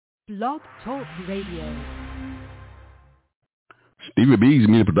Blog Talk Radio. Stevie B's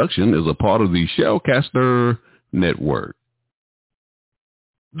Media Production is a part of the Shellcaster Network.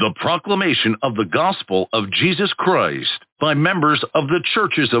 The proclamation of the gospel of Jesus Christ by members of the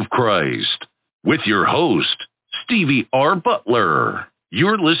Churches of Christ. With your host, Stevie R. Butler.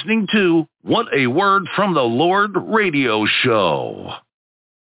 You're listening to What a Word from the Lord radio show.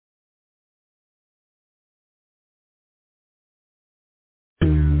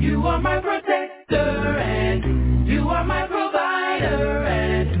 You are my protector, and you are my provider,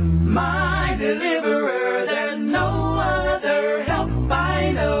 and my deliverer. There's no other help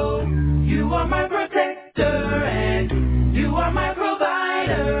I know. You are my protector, and you are my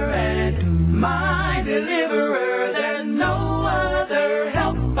provider, and my deliverer. There's no other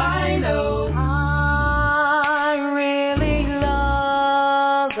help I know. I really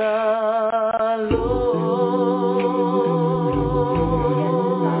love the Lord.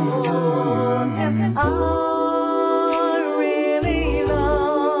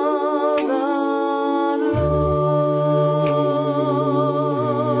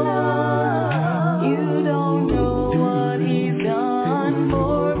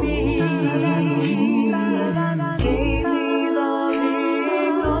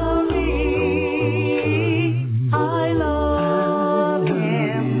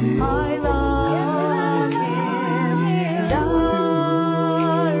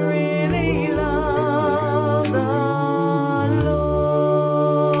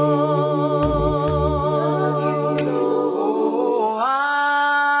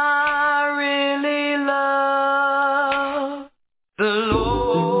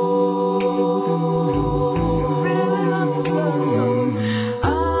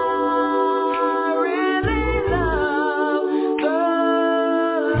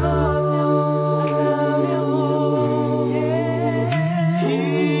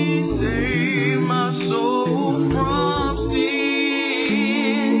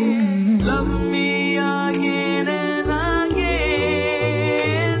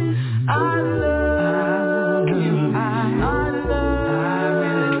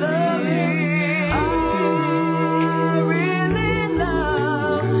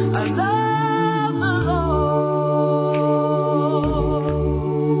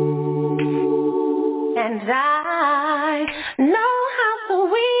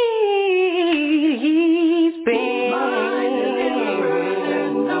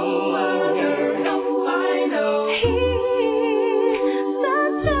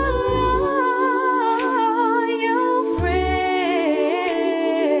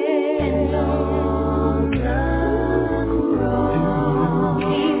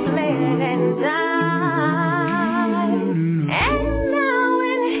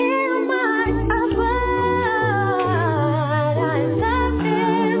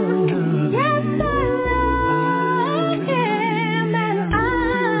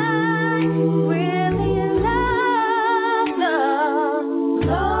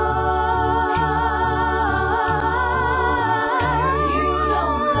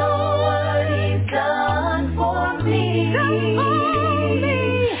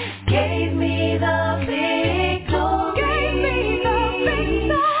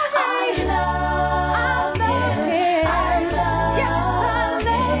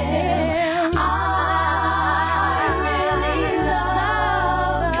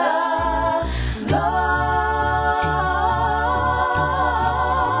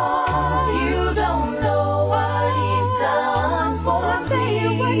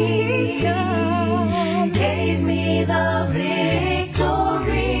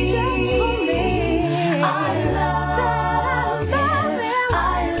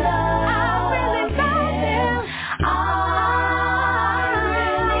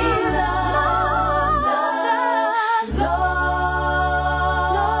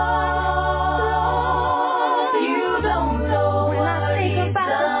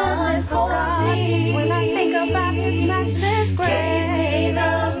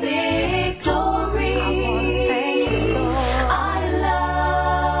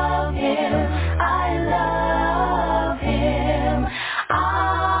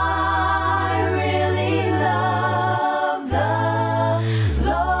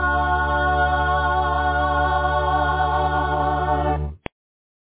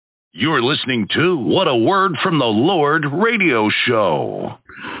 You're listening to What a Word from the Lord radio show.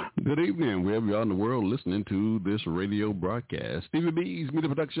 Good evening, wherever you are in the world listening to this radio broadcast. Stevie B's Media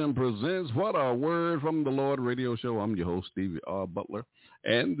Production presents What a Word from the Lord radio show. I'm your host, Stevie R. Butler,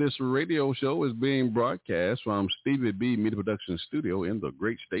 and this radio show is being broadcast from Stevie B Media Production Studio in the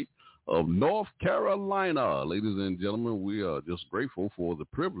great state of North Carolina. Ladies and gentlemen, we are just grateful for the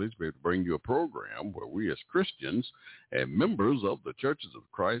privilege to bring you a program where we as Christians and members of the Churches of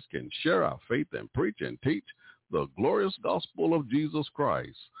Christ can share our faith and preach and teach the glorious gospel of Jesus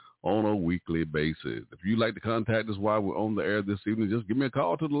Christ on a weekly basis. If you'd like to contact us while we're on the air this evening, just give me a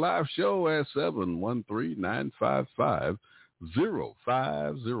call to the live show at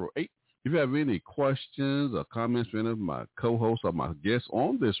 713-955-0508. If you have any questions or comments for any of my co-hosts or my guests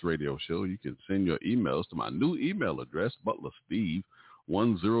on this radio show, you can send your emails to my new email address,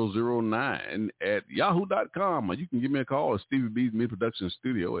 butlersteve1009@yahoo.com. Or you can give me a call at Stevie B's Media Production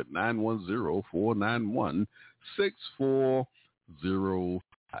Studio at 910-491-6405.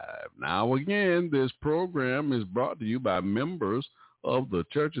 Now, again, this program is brought to you by members of the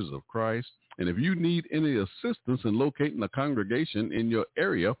Churches of Christ. And if you need any assistance in locating a congregation in your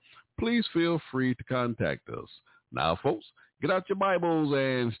area, please feel free to contact us. Now, folks, get out your Bibles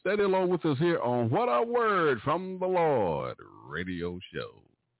and study along with us here on What a Word from the Lord radio show.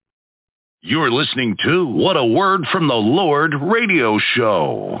 You're listening to What a Word from the Lord radio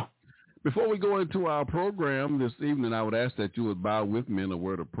show. Before we go into our program this evening, I would ask that you would bow with me in a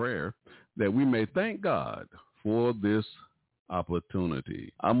word of prayer that we may thank God for this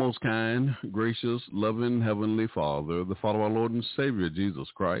opportunity. Our most kind, gracious, loving Heavenly Father, the Father of our Lord and Savior, Jesus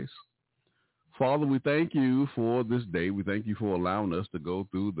Christ. Father, we thank you for this day. We thank you for allowing us to go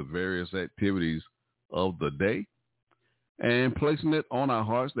through the various activities of the day and placing it on our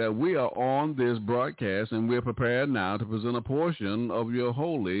hearts that we are on this broadcast and we're prepared now to present a portion of your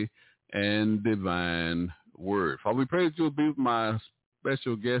holy and divine word. Father, we pray that you'll be with my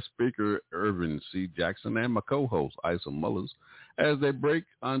special guest speaker, Ervin C. Jackson, and my co-host, Isom Mullins, as they break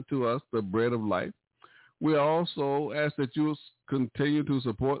unto us the bread of life. We also ask that you continue to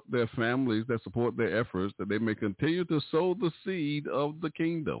support their families, that support their efforts, that they may continue to sow the seed of the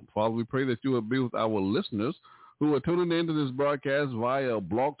kingdom. Father, we pray that you will be with our listeners who are tuning into this broadcast via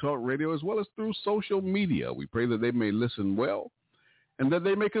Blog Talk Radio as well as through social media. We pray that they may listen well and that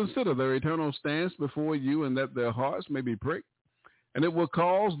they may consider their eternal stance before you and that their hearts may be pricked. And it will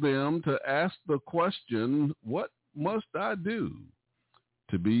cause them to ask the question, what must I do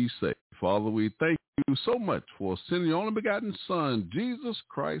to be saved? Father, we thank you so much for sending your only begotten Son, Jesus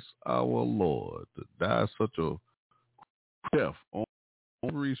Christ our Lord, to die such a death on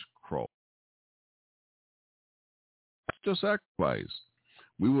Calvary's cross. Such a sacrifice,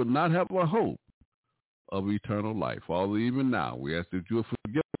 we would not have a hope of eternal life. Father, even now, we ask that you will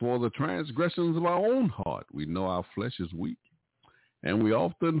forgive us for the transgressions of our own heart. We know our flesh is weak, and we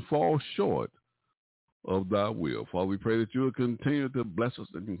often fall short of thy will. Father, we pray that you will continue to bless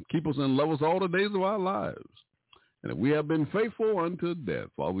us and keep us and love us all the days of our lives. And if we have been faithful unto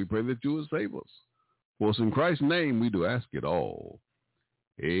death, Father, we pray that you will save us. For us in Christ's name we do ask it all.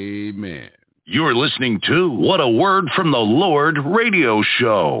 Amen. You're listening to What a Word from the Lord radio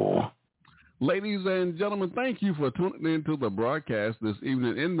show. Ladies and gentlemen, thank you for tuning into the broadcast this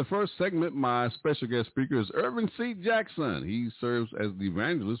evening. In the first segment, my special guest speaker is Ervin C. Jackson. He serves as the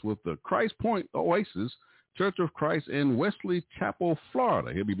evangelist with the ChristPoint Oasis Church of Christ in Wesley Chapel,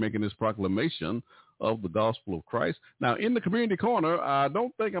 Florida. He'll be making his proclamation of the gospel of Christ. Now, in the Community Corner, I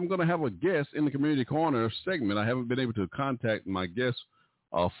don't think I'm going to have a guest in the Community Corner segment. I haven't been able to contact my guests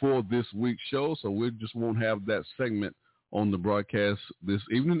for this week's show, so we just won't have that segment on the broadcast this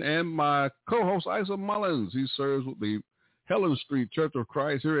evening. And my co-host, Isom Mullins, he serves with the Helen Street Church of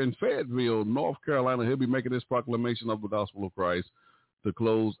Christ here in Fayetteville, North Carolina. He'll be making this proclamation of the gospel of Christ to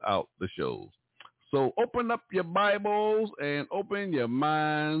close out the shows. So open up your Bibles and open your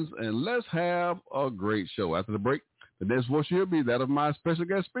minds, and let's have a great show. After the break, the next voice will be that of my special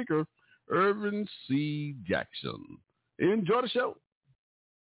guest speaker, Ervin C. Jackson. Enjoy the show.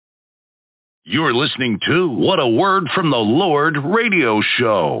 You're listening to What a Word from the Lord radio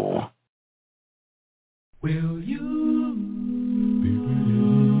show. Will you be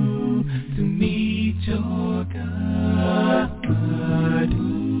ready to meet your God? Da, da,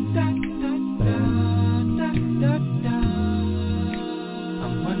 da, da, da, da.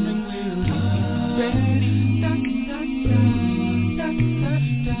 I'm wondering, will you be ready? Da, da, da, da, da,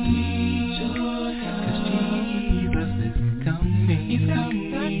 da. Meet your God. 'Cause Jesus is coming. He's coming.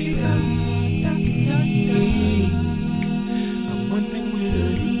 I'm wondering, will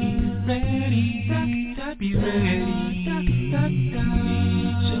you be ready? Be ready. Meet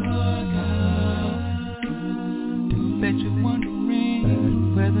your God. Bet you're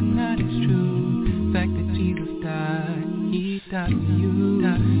wondering whether or not it's true. The fact that Jesus died, he died for you.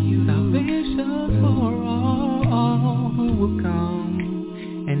 Salvation for all who will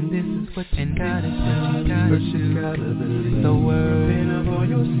come. And this is what you gotta do. The word of all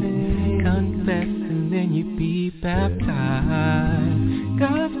your sins.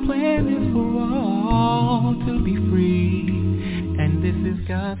 plan is for all to be free, and this is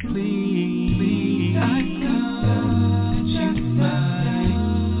God's plea. I come that you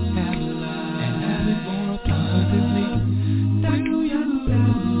might have life and have it more abundantly. Will you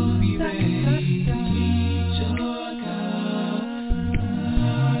be ready to meet your God?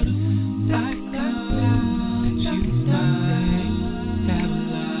 I come that you might have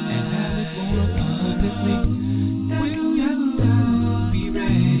life and have it more abundantly. Will you be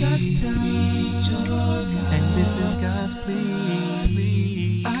ready to meet your God? And this is God's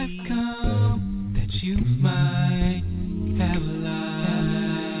plea. I've come that you might have life.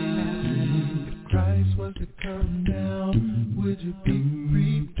 If Christ was to come down, would you be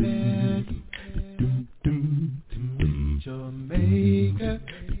prepared to meet your Maker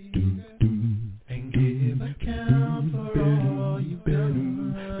and give account for all you've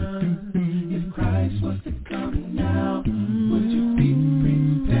done? If Christ was to come now, would you be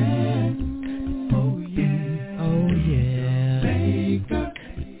prepared? Oh yeah, Maker,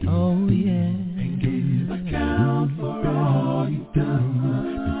 oh yeah, and give account for all you've done.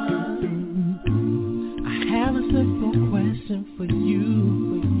 I have a simple question for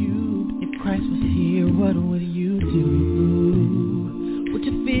you. If Christ was here, what would you do? Would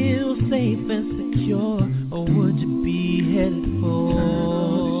you feel safe and secure, or would you be headed for?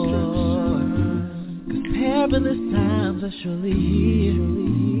 Perilous times are surely here,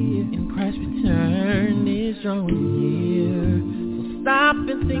 and Christ's return is drawing near. So stop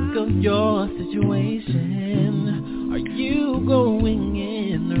and think of your situation. Are you going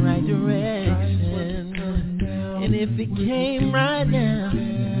in the right direction? And if it came right now,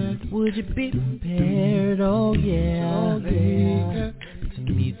 would you be prepared? Oh yeah, to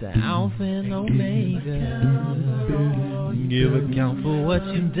meet the Alpha and Omega. Give account for what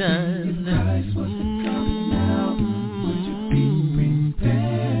you've done.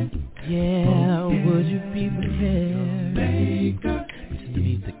 Yeah, would you be prepared to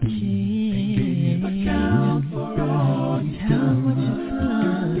meet the King? Tell what you've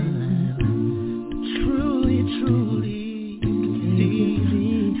done. Truly,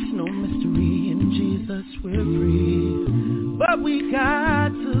 it's no mystery. In Jesus we're free. But we got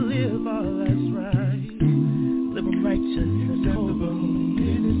to live all that's right. Live righteous and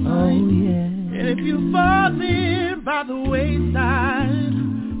holy. Oh yeah. And if you fall in by the wayside,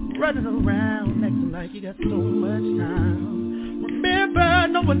 running around acting like you got so much time, remember,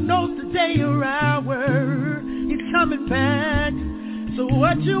 no one knows the day or hour he's coming back. So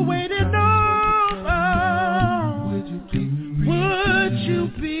what you waiting on? Would you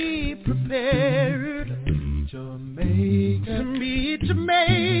be prepared to meet your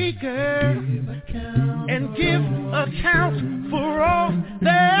Maker and give account for all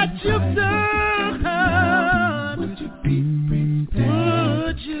that you've done? Would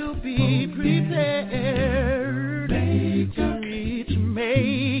you be prepared to meet your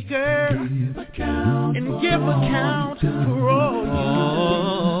Maker and give account for all you do?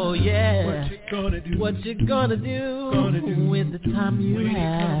 Oh yeah. What you gonna do with the time you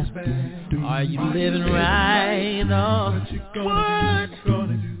have? Are you living right? Oh, what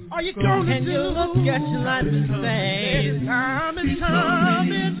are you gonna do? Can you look at your life and say, time is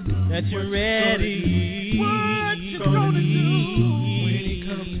coming that you're ready? What you gonna do when he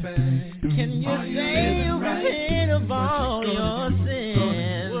comes back? Can you say you repent of all your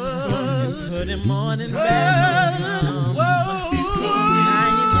sins and put him on in baptism?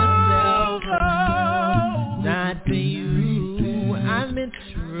 Not for you, I've been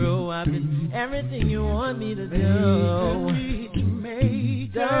true, I've been everything you want me to do.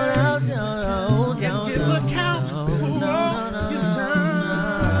 Give account for all you've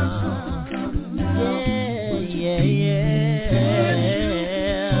done. Yeah.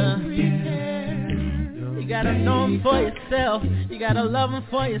 You gotta know him for yourself. You gotta love him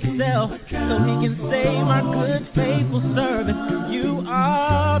for yourself, so he can save our good, faithful servant. You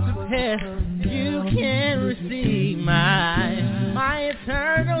are prepared. You can receive my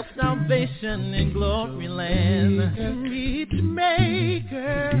eternal salvation in glory land. Meet your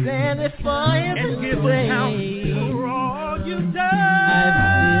Maker, stand before him and give account for all you've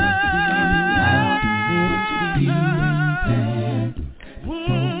done.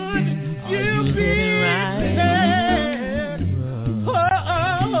 Would you be prepared?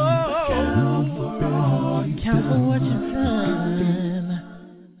 Count for what you've done.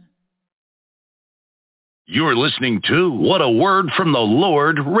 You're listening to What a Word from the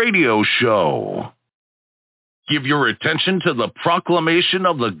Lord radio show. Give your attention to the proclamation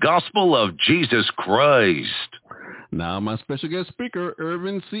of the gospel of Jesus Christ. Now my special guest speaker,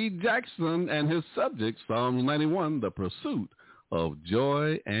 Ervin C. Jackson, and his subject, Psalms 91, the pursuit of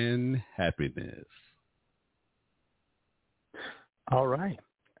joy and happiness. All right.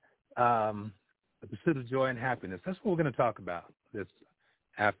 The pursuit of joy and happiness. That's what we're going to talk about this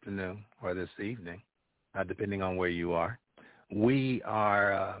afternoon or this evening, depending on where you are. We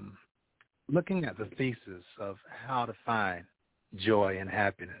are looking at the thesis of how to find joy and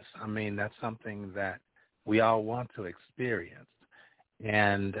happiness. I mean, that's something that we all want to experience.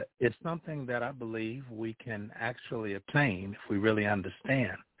 And it's something that I believe we can actually obtain if we really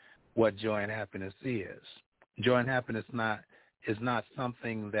understand what joy and happiness is. Joy and happiness is not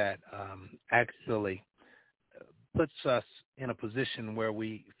something that actually puts us in a position where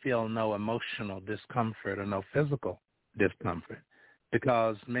we feel no emotional discomfort or no physical discomfort,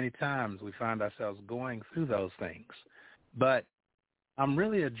 because many times we find ourselves going through those things. But I'm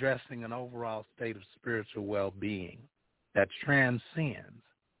really addressing an overall state of spiritual well-being that transcends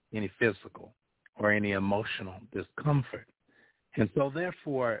any physical or any emotional discomfort. And so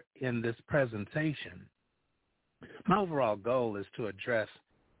therefore, in this presentation, my overall goal is to address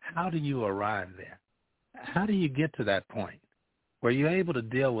how do you arrive there? How do you get to that point where you're able to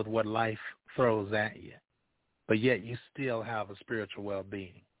deal with what life throws at you, but yet you still have a spiritual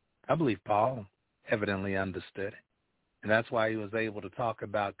well-being? I believe Paul evidently understood it, and that's why he was able to talk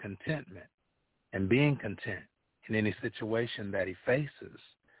about contentment and being content in any situation that he faces.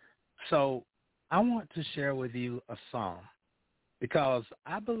 So I want to share with you a psalm, because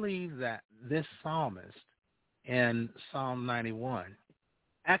I believe that this psalmist in Psalm 91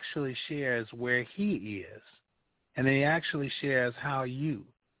 actually shares where he is, and then he actually shares how you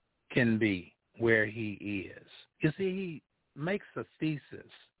can be where he is. You see, he makes a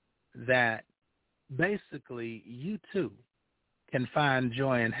thesis that basically you too can find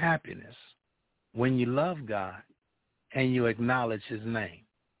joy and happiness when you love God and you acknowledge his name.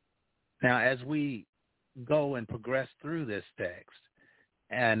 Now, as we go and progress through this text,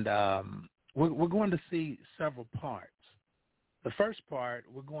 and we're going to see several parts. The first part,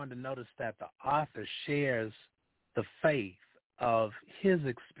 we're going to notice that the author shares the faith of his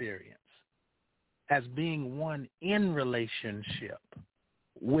experience as being one in relationship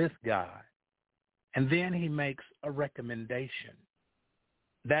with God. And then he makes a recommendation.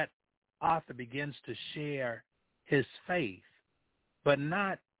 That author begins to share his faith, but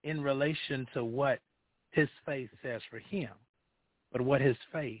not in relation to what his faith says for him, but what his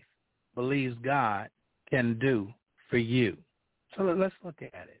faith believes God can do for you. So let's look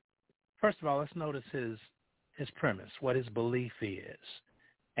at it. First of all, let's notice his premise, what his belief is.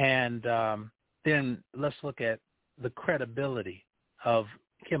 And then let's look at the credibility of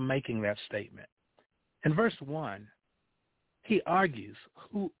him making that statement. In verse 1, he argues,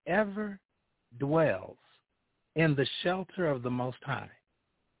 whoever dwells in the shelter of the Most High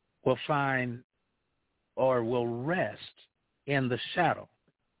will find or will rest in the shadow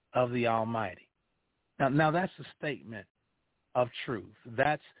of the Almighty. Now that's a statement of truth.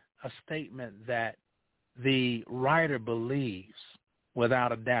 That's a statement that the writer believes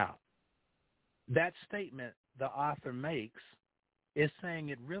without a doubt. That statement the author makes is saying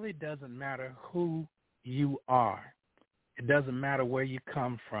it really doesn't matter who you are. It doesn't matter where you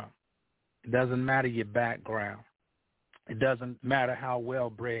come from. It doesn't matter your background. It doesn't matter how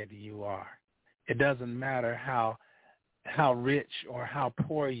well-bred you are. It doesn't matter how rich or how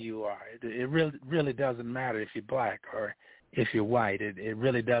poor you are. It really doesn't matter if you're black or if you're white. It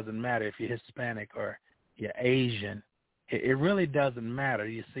really doesn't matter if you're Hispanic or you're Asian. It really doesn't matter.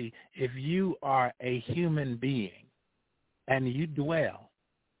 You see, if you are a human being and you dwell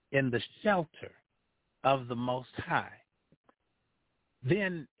in the shelter of the Most High,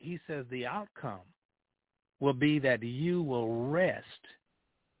 then he says the outcome will be that you will rest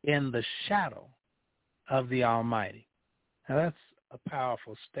in the shadow of the Almighty. Now that's a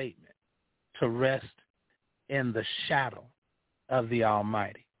powerful statement, to rest in the shadow of the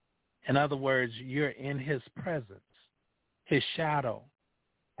Almighty. In other words, you're in his presence. His shadow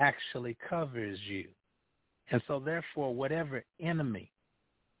actually covers you. And so therefore, whatever enemy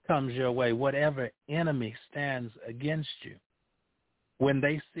comes your way, whatever enemy stands against you, when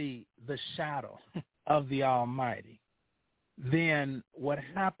they see the shadow of the Almighty, then what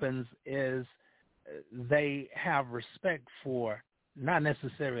happens is they have respect for not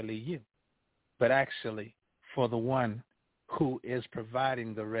necessarily you, but actually for the one who is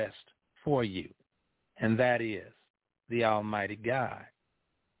providing the rest for you, and that is the Almighty God.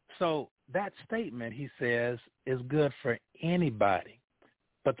 So that statement, he says, is good for anybody,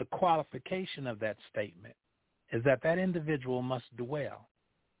 but the qualification of that statement is that that individual must dwell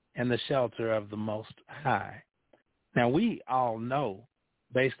in the shelter of the Most High. Now, we all know,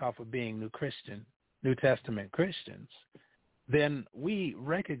 based off of being New Testament Christians, then we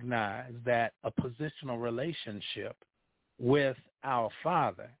recognize that a positional relationship with our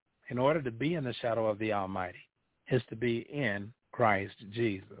Father, in order to be in the shadow of the Almighty, is to be in Christ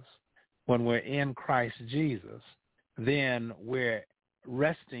Jesus. When we're in Christ Jesus, then we're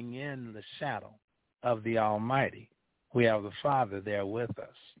resting in the shadow of the Almighty. We have the Father there with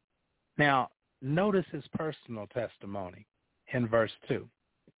us. Now, notice his personal testimony in verse 2.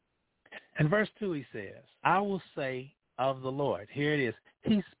 In verse 2 he says, I will say of the Lord. Here it is.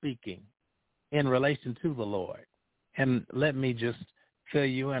 He's speaking in relation to the Lord. And let me just fill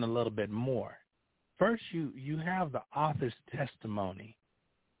you in a little bit more. First, you have the author's testimony,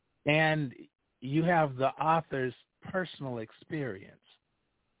 and you have the author's personal experience.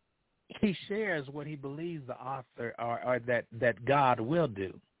 He shares what he believes the author or that God will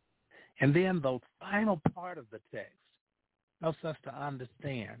do. And then the final part of the text helps us to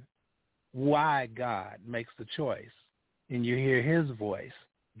understand why God makes the choice. And you hear his voice,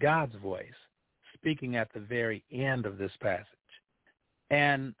 God's voice, speaking at the very end of this passage.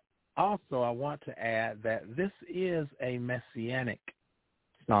 And also I want to add that this is a messianic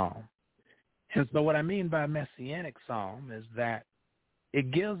psalm. And so what I mean by messianic psalm is that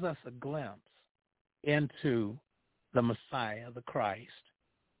it gives us a glimpse into the Messiah, the Christ,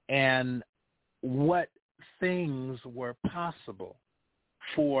 and what things were possible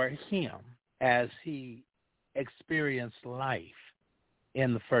for him as he experienced life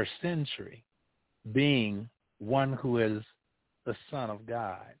in the first century, being one who is the Son of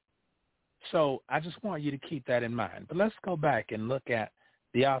God. So I just want you to keep that in mind. But let's go back and look at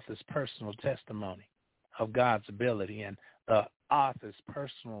the author's personal testimony of God's ability and the author's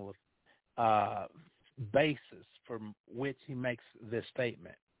personal basis from which he makes this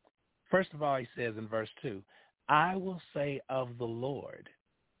statement. First of all, he says in verse 2, I will say of the Lord,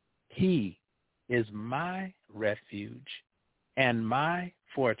 he is my refuge and my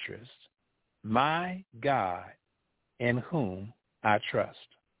fortress, my God, in whom I trust.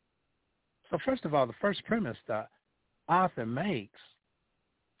 So first of all, the first premise the author makes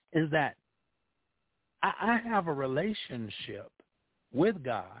is that I have a relationship with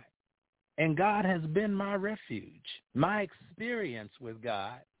God, and God has been my refuge. My experience with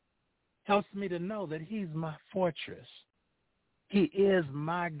God helps me to know that he's my fortress. He is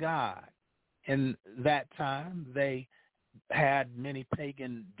my God. In that time, they had many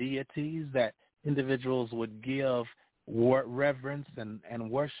pagan deities that individuals would give reverence and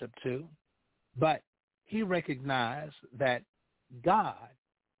worship to. But he recognized that God,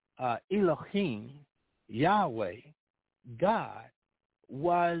 Elohim, Yahweh, God,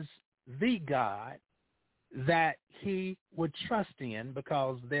 was the God that he would trust in,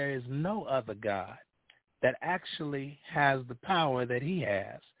 because there is no other God that actually has the power that he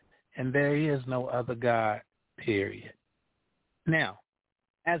has, and there is no other God, period. Now,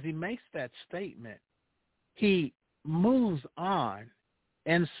 as he makes that statement, he moves on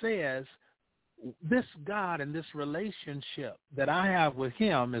and says, this God and this relationship that I have with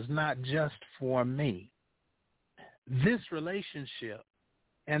him is not just for me. This relationship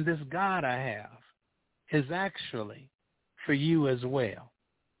and this God I have is actually for you as well.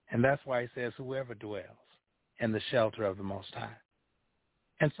 And that's why he says, whoever dwells in the shelter of the Most High.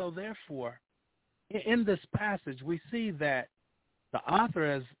 And so therefore, in this passage, we see that the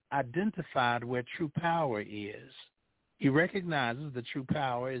author has identified where true power is. He recognizes the true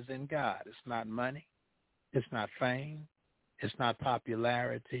power is in God. It's not money. It's not fame. It's not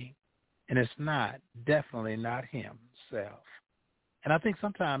popularity. And it's definitely not himself. And I think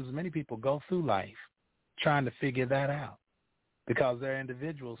sometimes many people go through life trying to figure that out, because there are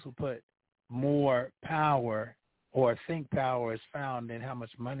individuals who put more power or think power is found in how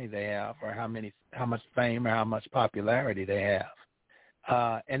much money they have, or how much fame or how much popularity they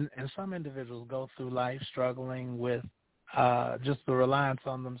have. And some individuals go through life struggling with just the reliance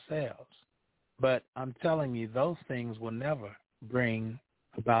on themselves. But I'm telling you, those things will never bring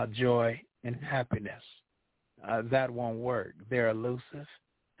about joy and happiness. That won't work. They're elusive,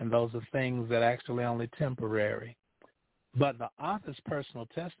 and those are things that are actually only temporary. But the author's personal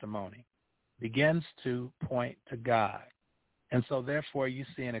testimony begins to point to God. And so therefore you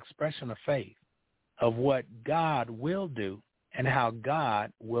see an expression of faith of what God will do and how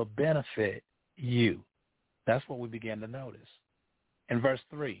God will benefit you. That's what we begin to notice. In verse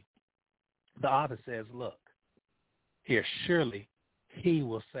 3, the author says, look, here, surely he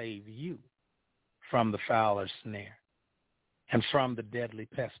will save you from the fowler's snare and from the deadly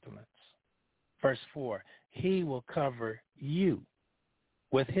pestilence. Verse 4, he will cover you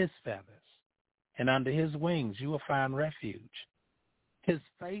with his feathers, and under his wings you will find refuge. His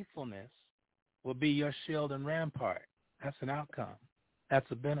faithfulness will be your shield and rampart. That's an outcome. That's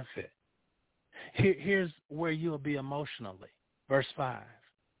a benefit. Here's where you'll be emotionally. Verse 5.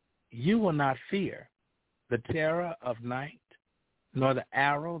 You will not fear the terror of night, nor the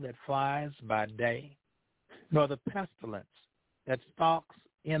arrow that flies by day, nor the pestilence that stalks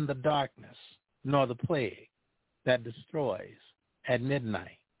in the darkness, nor the plague that destroys at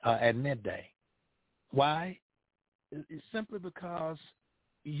midday. Why? It's simply because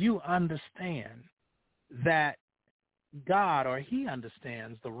you understand that God, or he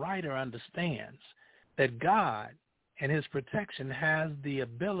understands, the writer understands that God and his protection has the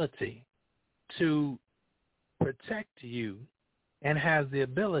ability to protect you and has the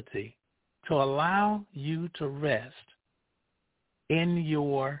ability to allow you to rest in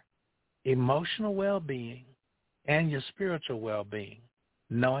your emotional well-being and your spiritual well-being,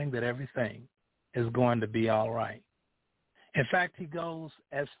 knowing that everything is going to be all right. In fact, he goes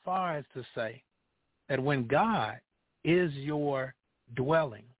as far as to say that when God is your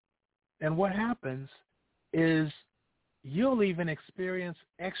dwelling, then what happens is you'll even experience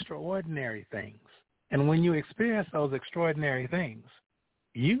extraordinary things. And when you experience those extraordinary things,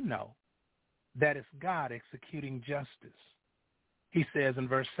 you know that it's God executing justice. He says in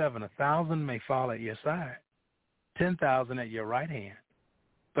verse 7, 1,000 may fall at your side, 10,000 at your right hand,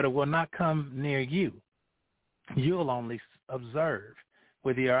 but it will not come near you. You'll only observe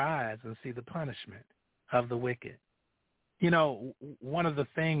with your eyes and see the punishment of the wicked. You know, one of the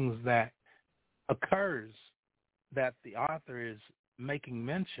things that occurs that the author is making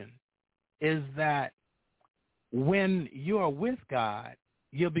mention is that when you are with God,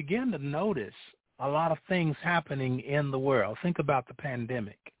 you'll begin to notice a lot of things happening in the world. Think about the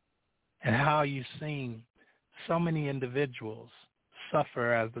pandemic and how you've seen so many individuals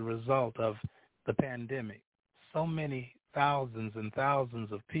suffer as the result of the pandemic. So many thousands and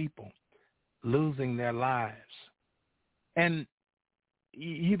thousands of people losing their lives. And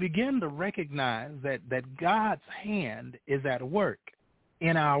you begin to recognize that God's hand is at work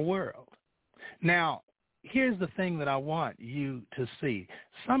in our world. Now, here's the thing that I want you to see.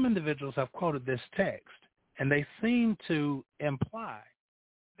 Some individuals have quoted this text, and they seem to imply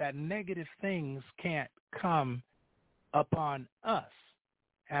that negative things can't come upon us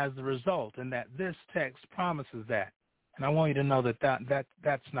as a result, and that this text promises that. And I want you to know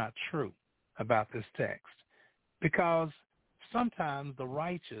that's not true about this text, because sometimes the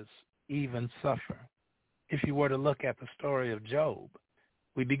righteous even suffer. If you were to look at the story of Job,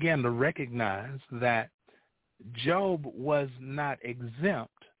 we begin to recognize that Job was not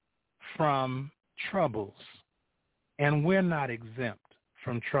exempt from troubles, and we're not exempt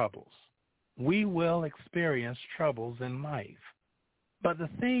from troubles. We will experience troubles in life. But the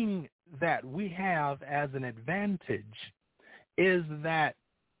thing that we have as an advantage is that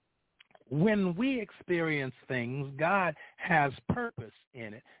when we experience things, God has purpose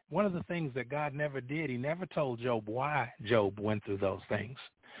in it. One of the things that God never did, he never told Job why Job went through those things.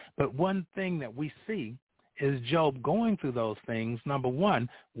 But one thing that we see is Job going through those things, number one,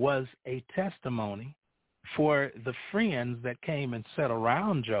 was a testimony for the friends that came and sat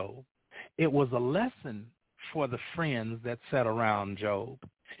around Job. It was a lesson for the friends that sat around Job.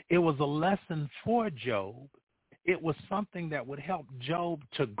 It was a lesson for Job. It was something that would help Job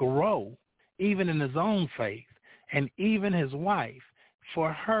to grow, even in his own faith, and even his wife,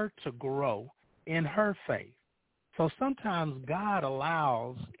 for her to grow in her faith. So sometimes God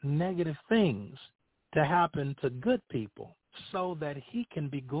allows negative things to happen to good people so that he can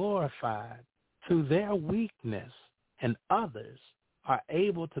be glorified through their weakness, and others are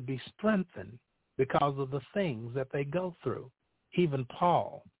able to be strengthened because of the things that they go through. Even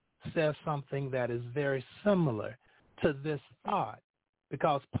Paul says something that is very similar to this thought,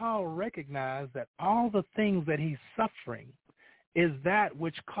 because Paul recognized that all the things that he's suffering is that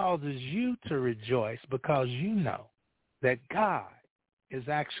which causes you to rejoice, because you know that God is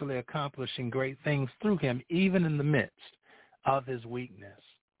actually accomplishing great things through him, even in the midst of his weakness.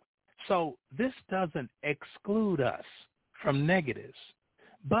 So this doesn't exclude us from negatives.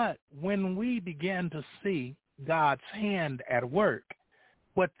 But when we begin to see God's hand at work,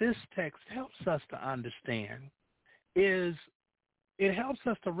 what this text helps us to understand is it helps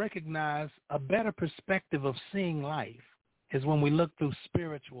us to recognize a better perspective of seeing life is when we look through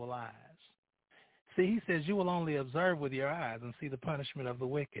spiritual eyes. See, he says you will only observe with your eyes and see the punishment of the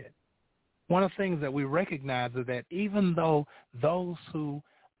wicked. One of the things that we recognize is that even though those who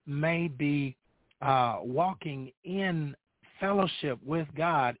may be walking in fellowship with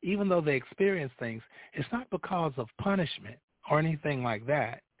God, even though they experience things, it's not because of punishment or anything like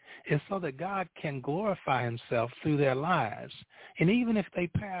that. It's so that God can glorify himself through their lives. And even if they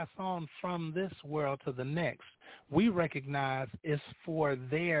pass on from this world to the next, we recognize it's for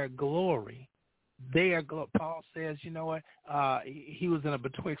their glory. Paul says, you know what, he was in a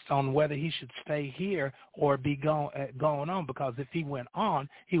betwixt on whether he should stay here or be going on, because if he went on,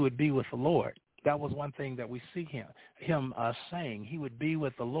 he would be with the Lord. That was one thing that we see him saying. He would be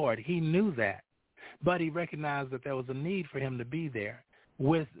with the Lord. He knew that, but he recognized that there was a need for him to be there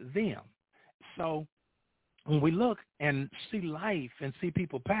with them. So when we look and see life and see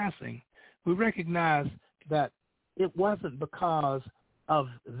people passing, we recognize that it wasn't because of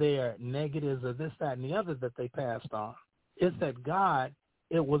their negatives or this, that, and the other that they passed on. It's that God,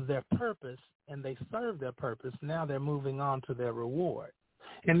 it was their purpose, and they served their purpose. Now they're moving on to their reward.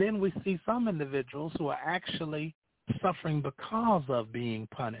 And then we see some individuals who are actually suffering because of being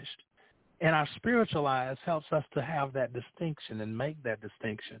punished. And our spiritual eyes helps us to have that distinction and make that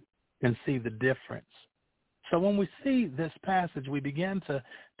distinction and see the difference. So when we see this passage, we begin to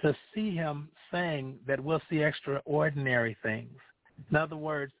see him saying that we'll see extraordinary things. In other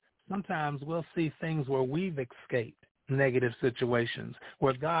words, sometimes we'll see things where we've escaped negative situations,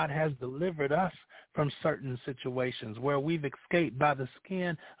 where God has delivered us from certain situations, where we've escaped by the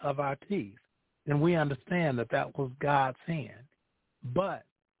skin of our teeth. And we understand that that was God's hand. But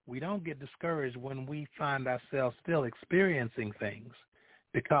we don't get discouraged when we find ourselves still experiencing things,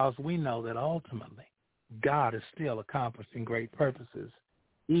 because we know that ultimately God is still accomplishing great purposes,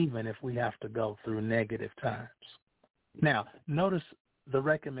 even if we have to go through negative times. Now, notice the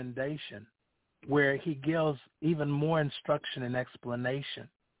recommendation where he gives even more instruction and explanation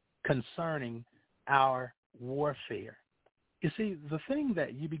concerning our warfare. You see, the thing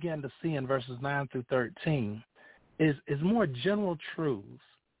that you begin to see in verses 9 through 13 is more general truths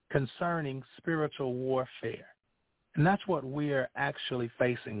concerning spiritual warfare. And that's what we're actually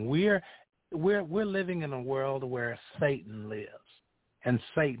facing. We're living in a world where Satan lives. And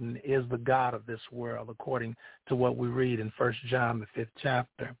Satan is the god of this world, according to what we read in 1 John, the 5th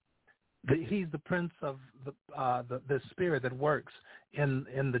chapter. He's the prince of the spirit that works in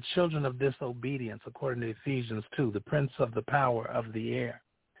the children of disobedience, according to Ephesians 2, the prince of the power of the air.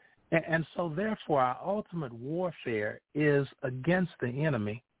 And so, therefore, our ultimate warfare is against the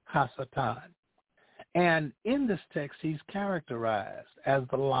enemy, Hasatan. And in this text, he's characterized as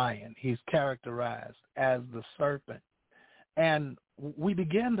the lion. He's characterized as the serpent. And we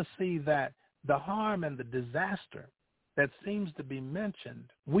begin to see that the harm and the disaster that seems to be mentioned,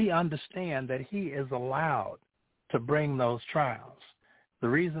 we understand that he is allowed to bring those trials. The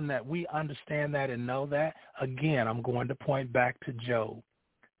reason that we understand that and know that, again, I'm going to point back to Job.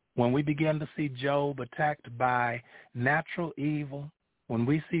 When we begin to see Job attacked by natural evil, when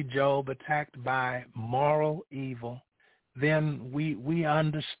we see Job attacked by moral evil, then we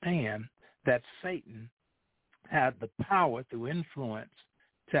understand that Satan had the power through influence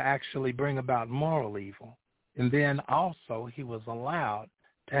to actually bring about moral evil. And then also he was allowed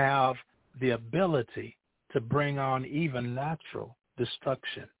to have the ability to bring on even natural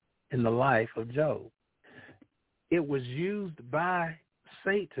destruction in the life of Job. It was used by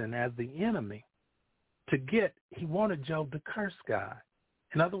Satan as the enemy he wanted Job to curse God.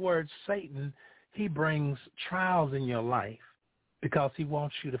 In other words, Satan, he brings trials in your life because he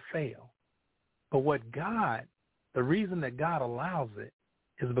wants you to fail. But the reason that God allows it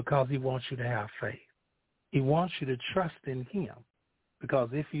is because he wants you to have faith. He wants you to trust in him, because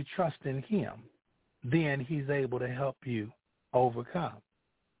if you trust in him, then he's able to help you overcome.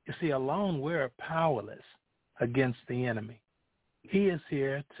 You see, alone we're powerless against the enemy. He is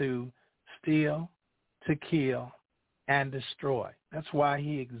here to steal, to kill, and destroy. That's why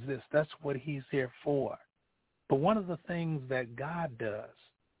he exists. That's what he's here for. But one of the things that God does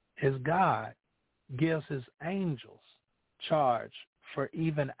is God gives his angels charge for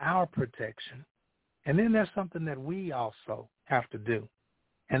even our protection. And then there's something that we also have to do,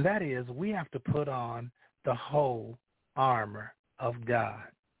 and that is we have to put on the whole armor of God.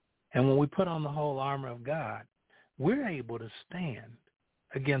 And when we put on the whole armor of God, we're able to stand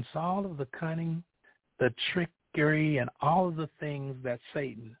against all of the cunning, the trickery, and all of the things that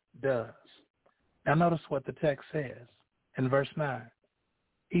Satan does. Now notice what the text says in verse 9.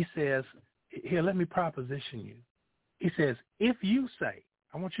 He says, here, let me proposition you. He says, if you say,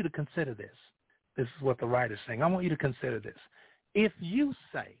 I want you to consider this. This is what the writer's saying. I want you to consider this. If you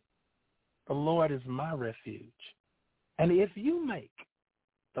say, the Lord is my refuge, and if you make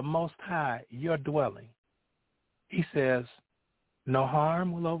the Most High your dwelling, he says, no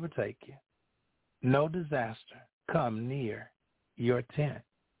harm will overtake you, no disaster come near your tent.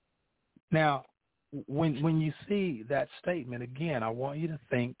 Now, when you see that statement, again, I want you to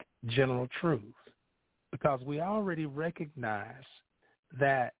think general truth, because we already recognize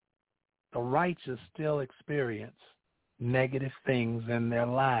that the righteous still experience negative things in their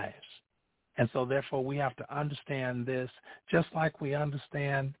lives. And so therefore we have to understand this just like we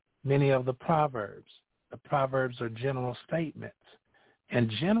understand many of the Proverbs. The Proverbs are general statements. And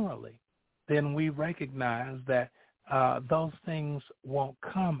generally, then we recognize that those things won't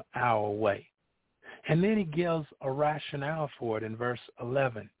come our way. And then he gives a rationale for it in verse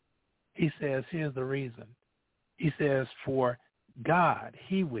 11. He says, here's the reason. He says, for God,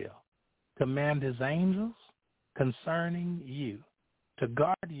 he will command his angels concerning you to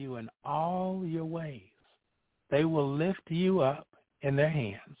guard you in all your ways. They will lift you up in their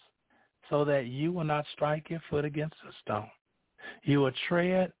hands so that you will not strike your foot against a stone. You will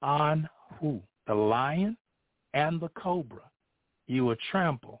tread on who? The lion and the cobra. You will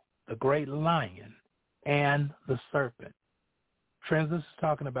trample the great lion and the serpent. Friends, this is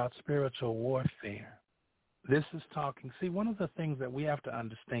talking about spiritual warfare. This is talking, see, one of the things that we have to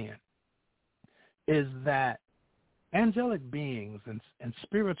understand is that angelic beings and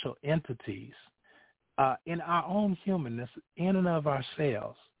spiritual entities, in our own humanness, in and of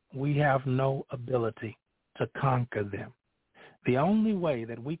ourselves, we have no ability to conquer them. The only way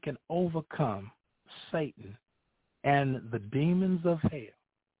that we can overcome Satan and the demons of hell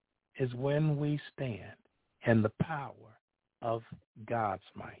is when we stand in the power of God's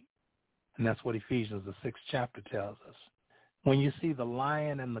might. And that's what Ephesians, the 6th chapter, tells us. When you see the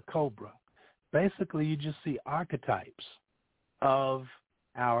lion and the cobra, basically you just see archetypes of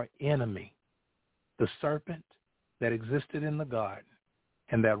our enemy, the serpent that existed in the garden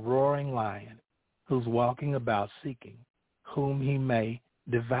and that roaring lion who's walking about seeking whom he may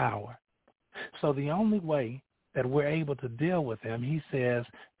devour. So the only way that we're able to deal with him, he says,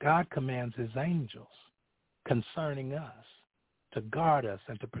 God commands his angels concerning us to guard us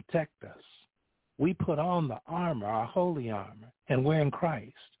and to protect us. We put on the armor, our holy armor, and we're in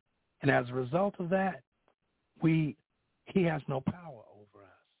Christ. And as a result of that, he has no power over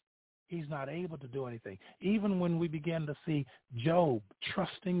us. He's not able to do anything. Even when we begin to see Job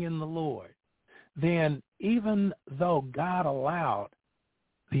trusting in the Lord, then even though God allowed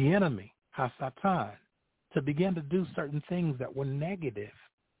the enemy, Satan, to begin to do certain things that were negative,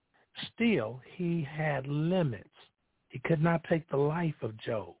 still he had limits. He could not take the life of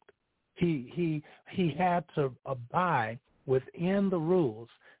Job. He had to abide within the rules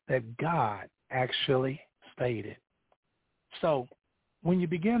that God actually stated. So when you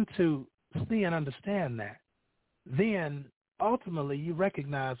begin to see and understand that, then ultimately you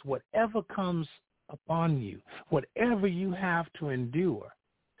recognize whatever comes upon you, whatever you have to endure,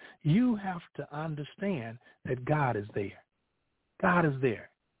 you have to understand that God is there. God is there.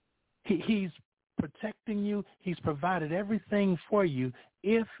 He's protecting you. He's provided everything for you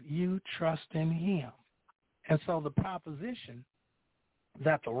if you trust in him. And so the proposition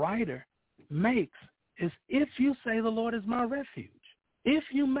that the writer makes is, if you say the Lord is my refuge, if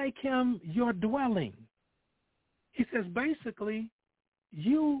you make him your dwelling, he says basically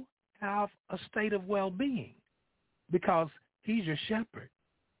you have a state of well-being because he's your shepherd.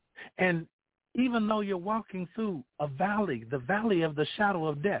 And even though you're walking through a valley, the valley of the shadow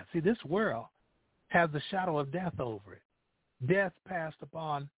of death, see, this world has the shadow of death over it. Death passed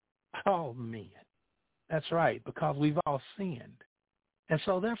upon all men. That's right, because we've all sinned. And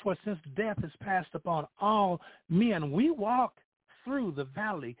so therefore, since death is passed upon all men, we walk through the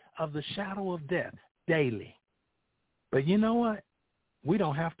valley of the shadow of death daily. But you know what? We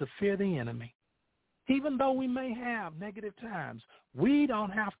don't have to fear the enemy. Even though we may have negative times, we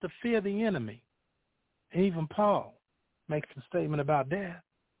don't have to fear the enemy. Even Paul makes a statement about death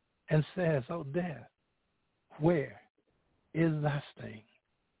and says, oh, death, where is thy sting?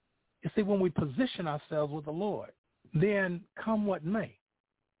 You see, when we position ourselves with the Lord, then come what may,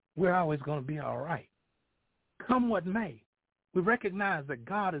 we're always going to be all right. Come what may, we recognize that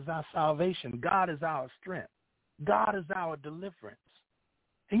God is our salvation. God is our strength. God is our deliverance.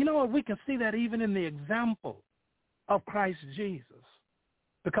 And you know what? We can see that even in the example of Christ Jesus.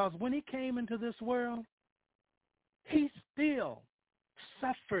 Because when he came into this world, he still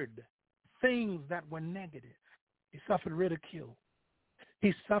suffered things that were negative. He suffered ridicule.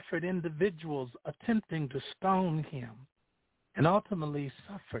 He suffered individuals attempting to stone him, and ultimately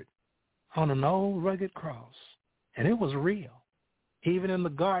suffered on an old rugged cross. And it was real. Even in the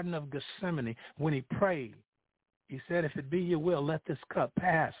Garden of Gethsemane, when he prayed, he said, if it be your will, let this cup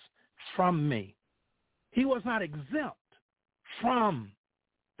pass from me. He was not exempt from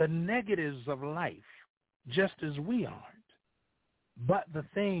the negatives of life, just as we aren't. But the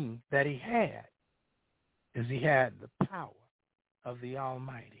thing that he had is he had the power of the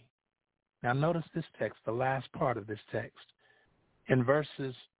Almighty. Now notice this text, the last part of this text. In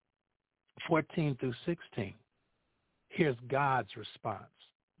verses 14 through 16, here's God's response.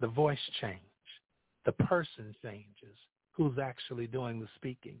 The voice change. The person changes. Who's actually doing the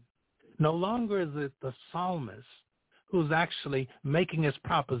speaking? No longer is it the psalmist who's actually making his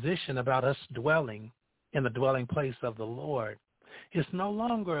proposition about us dwelling in the dwelling place of the Lord. It's no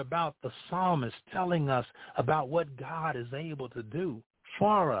longer about the psalmist telling us about what God is able to do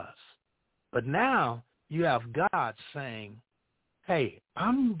for us. But now you have God saying, hey,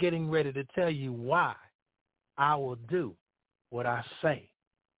 I'm getting ready to tell you why I will do what I say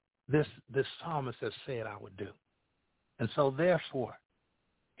this psalmist has said I would do. And so therefore,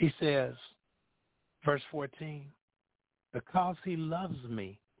 he says, verse 14, because he loves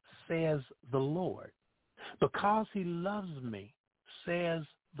me, says the Lord. Because he loves me, says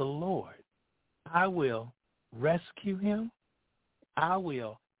the Lord, I will rescue him. I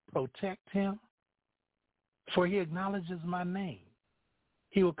will protect him, for he acknowledges my name.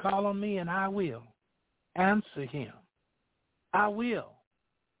 He will call on me, and I will answer him. I will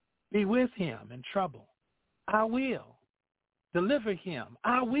be with him in trouble. I will deliver him.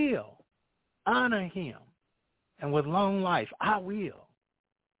 I will honor him. And with long life, I will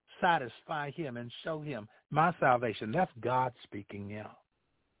satisfy him and show him my salvation. That's God speaking now.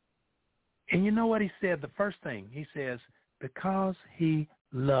 And you know what he said? The first thing, he says, because he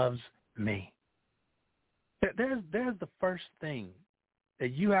loves me. There's the first thing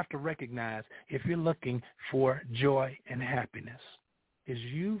that you have to recognize if you're looking for joy and happiness, is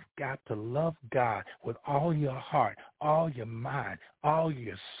you've got to love God with all your heart, all your mind, all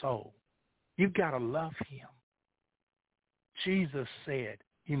your soul. You've got to love him. Jesus said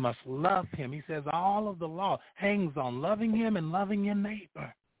you must love him. He says all of the law hangs on loving him and loving your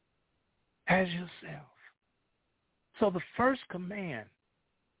neighbor as yourself. So the first command,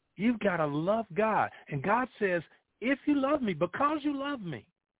 you've got to love God. And God says, if you love me, because you love me,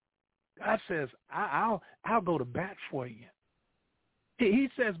 God says, I'll go to bat for you. He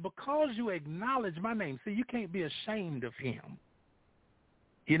says, because you acknowledge my name. See, you can't be ashamed of him.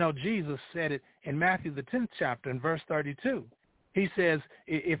 You know, Jesus said it in Matthew the 10th chapter in verse 32. He says,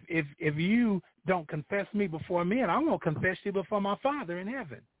 if you don't confess me before men, I won't confess you before my Father in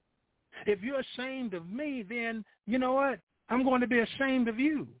heaven. If you're ashamed of me, then you know what? I'm going to be ashamed of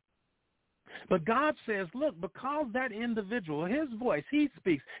you. But God says, look, because that individual, his voice, he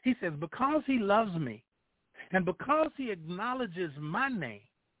speaks. He says, because he loves me and because he acknowledges my name,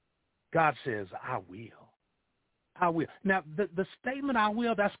 God says, I will. I will. Now, the statement I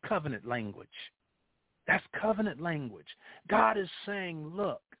will, that's covenant language. That's covenant language. God is saying,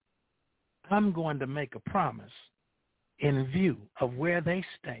 look, I'm going to make a promise in view of where they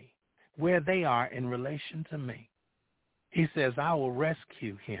stay, where they are in relation to me. He says, I will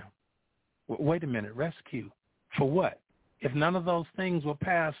rescue him. Wait a minute, rescue for what? If none of those things will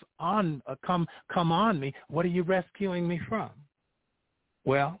pass on, come on me, what are you rescuing me from?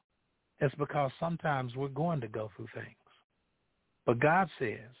 Well, it's because sometimes we're going to go through things. But God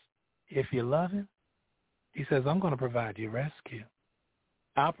says, if you love him, he says, I'm going to provide you rescue.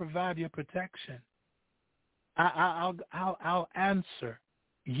 I'll provide you protection. I'll answer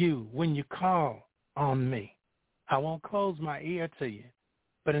you when you call on me. I won't close my ear to you,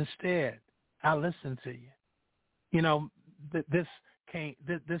 but instead, I'll listen to you. You know, this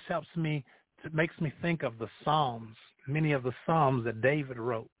helps me, makes me think of the Psalms, many of the Psalms that David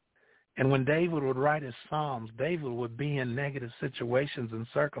wrote. And when David would write his Psalms, David would be in negative situations and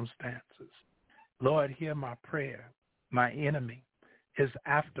circumstances. Lord, hear my prayer. My enemy is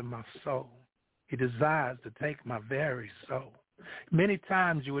after my soul. He desires to take my very soul. Many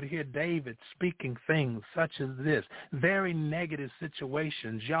times you would hear David speaking things such as this, very negative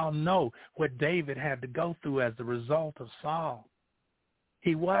situations. Y'all know what David had to go through as the result of Saul.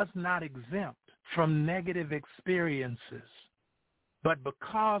 He was not exempt from negative experiences, but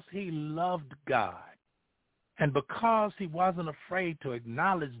because he loved God and because he wasn't afraid to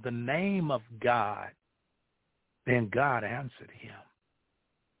acknowledge the name of God, then God answered him.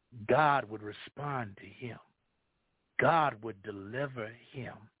 God would respond to him. God would deliver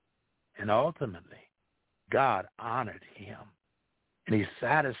him. And ultimately, God honored him. And he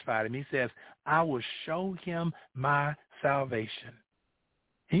satisfied him. He says, I will show him my salvation.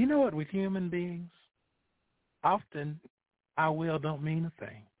 And you know what, with human beings, often I will don't mean a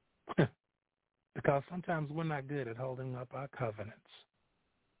thing. Because sometimes we're not good at holding up our covenants.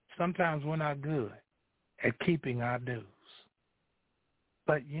 Sometimes we're not good at keeping our dues.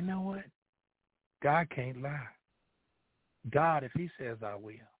 But you know what? God can't lie. God, if he says I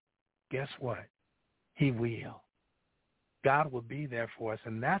will, guess what? He will. God will be there for us,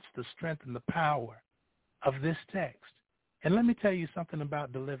 and that's the strength and the power of this text. And let me tell you something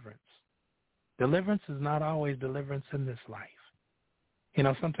about deliverance. Deliverance is not always deliverance in this life. You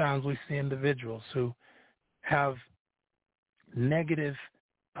know, sometimes we see individuals who have negative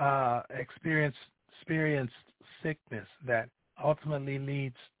experienced sickness that ultimately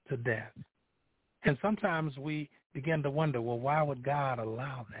leads to death. And sometimes we begin to wonder, well, why would God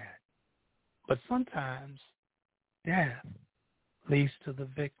allow that? But sometimes death leads to the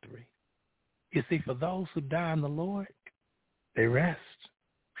victory. You see, for those who die in the Lord, they rest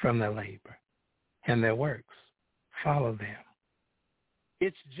from their labor, and their works follow them.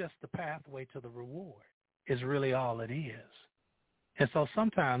 It's just the pathway to the reward is really all it is. And so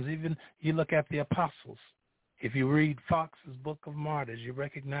sometimes even you look at the apostles. If you read Fox's Book of Martyrs, you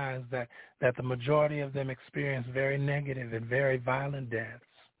recognize that the majority of them experienced very negative and very violent deaths.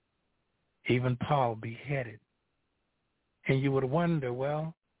 Even Paul beheaded. And you would wonder,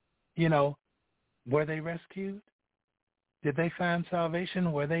 well, you know, were they rescued? Did they find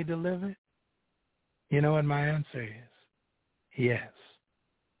salvation? Were they delivered? You know, and my answer is yes.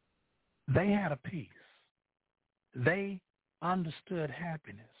 They had a peace. They understood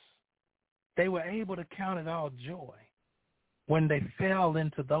happiness. They were able to count it all joy when they fell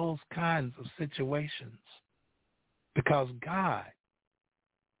into those kinds of situations because God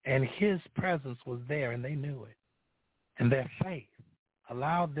and his presence was there and they knew it. And their faith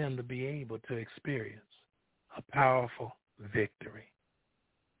allowed them to be able to experience a powerful victory.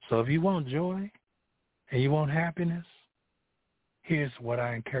 So if you want joy and you want happiness, here's what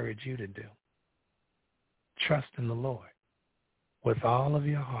I encourage you to do. Trust in the Lord with all of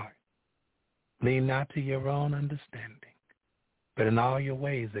your heart. Lean not to your own understanding, but in all your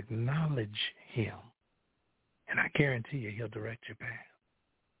ways acknowledge him. And I guarantee you he'll direct your path.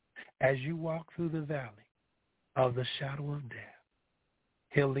 As you walk through the valley of the shadow of death,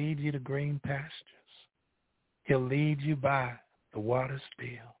 he'll lead you to green pastures. He'll lead you by the water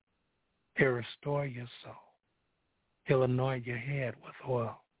still. He'll restore your soul. He'll anoint your head with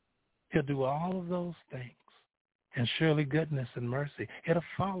oil. He'll do all of those things. And surely goodness and mercy, it'll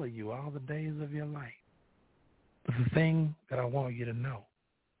follow you all the days of your life. But the thing that I want you to know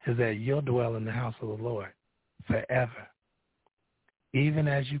is that you'll dwell in the house of the Lord forever, even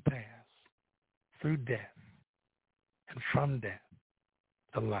as you pass through death and from death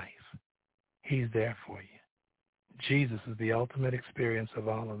to life. He's there for you. Jesus is the ultimate experience of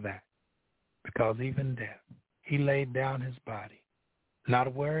all of that because even death, he laid down his body,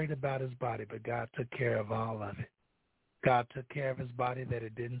 not worried about his body, but God took care of all of it. God took care of his body that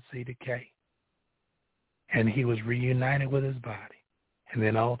it didn't see decay. And he was reunited with his body. And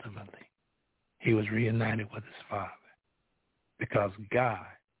then ultimately, he was reunited with his Father because God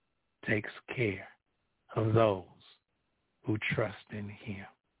takes care of those who trust in him.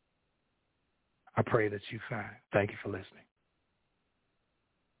 I pray that you find. Thank you for listening.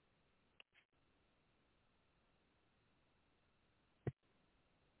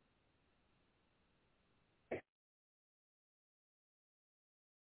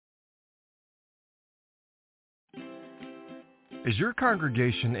 Is your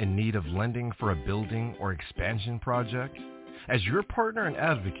congregation in need of lending for a building or expansion project? As your partner and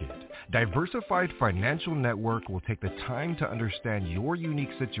advocate, Diversified Financial Network will take the time to understand your unique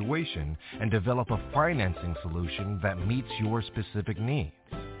situation and develop a financing solution that meets your specific needs.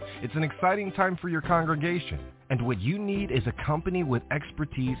 It's an exciting time for your congregation, and what you need is a company with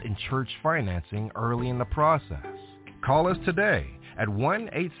expertise in church financing early in the process. Call us today at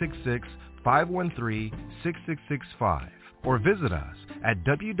 1-866-513-6665. or visit us at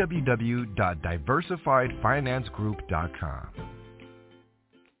www.diversifiedfinancegroup.com.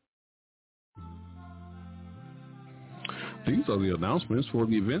 These are the announcements for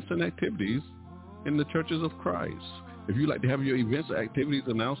the events and activities in the Churches of Christ. If you'd like to have your events or activities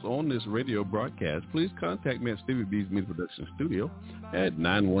announced on this radio broadcast, please contact me at Stevie B's Media Production Studio at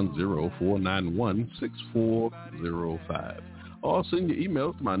 910-491-6405. Or send your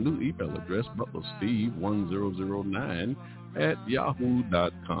emails to my new email address,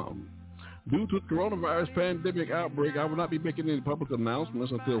 butlersteve1009@yahoo.com. Due to the coronavirus pandemic outbreak, I will not be making any public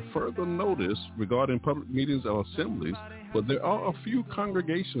announcements until further notice regarding public meetings or assemblies, but there are a few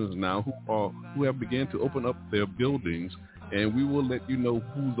congregations now who have begun to open up their buildings, and we will let you know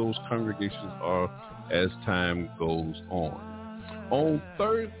who those congregations are as time goes on. On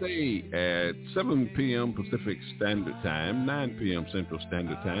Thursday at 7 p.m. Pacific Standard Time, 9 p.m. Central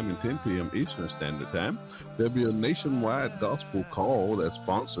Standard Time, and 10 p.m. Eastern Standard Time, there'll be a nationwide gospel call that's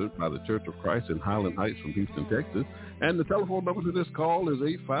sponsored by the Church of Christ in Highland Heights from Houston, Texas. And the telephone number to this call is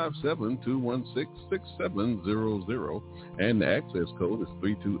 857-216-6700, and the access code is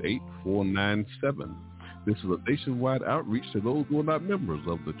 328497. This is a nationwide outreach to those who are not members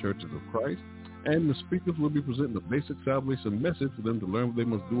of the Churches of Christ, and the speakers will be presenting a basic salvation message for them to learn what they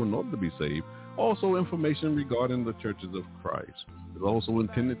must do in order to be saved. Also, information regarding the Churches of Christ. It's also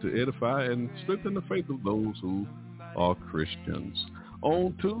intended to edify and strengthen the faith of those who are Christians.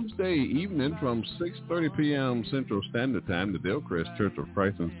 On Tuesday evening from 6:30 p.m. Central Standard Time, the Delcrest Church of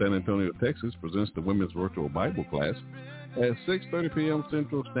Christ in San Antonio, Texas presents the Women's Virtual Bible Class at 6:30 p.m.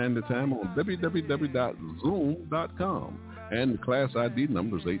 Central Standard Time on www.zoom.com. And the class ID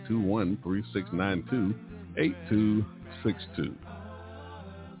number is 821-3692-8262.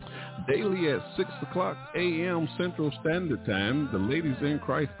 Daily at 6 o'clock a.m. Central Standard Time, the Ladies in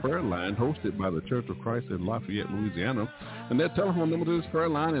Christ prayer line hosted by the Church of Christ in Lafayette, Louisiana. And that telephone number to this prayer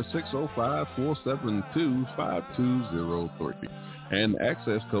line is 605-472-5203. And the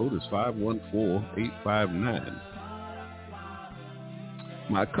access code is 514859.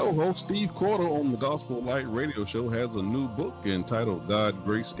 My co-host Steve Corder on the Gospel Light Radio Show has a new book entitled God,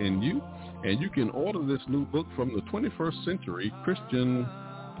 Grace, and You, and you can order this new book from the 21st Century Christian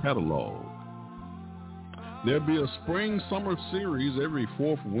Catalog. There'll be a spring-summer series every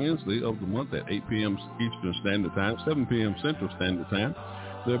fourth Wednesday of the month at 8 p.m. Eastern Standard Time, 7 p.m. Central Standard Time.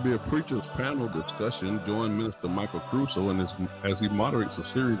 There'll be a preacher's panel discussion. Join Minister Michael Crusoe as he moderates a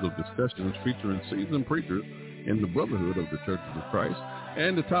series of discussions featuring seasoned preachers in the brotherhood of the Churches of Christ.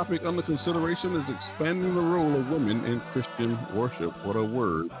 And the topic under consideration is expanding the role of women in Christian worship. What a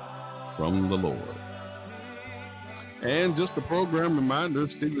word from the Lord. And just a program reminder,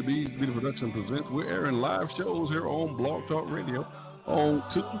 Stevie B's Beauty Production presents, we're airing live shows here on Blog Talk Radio on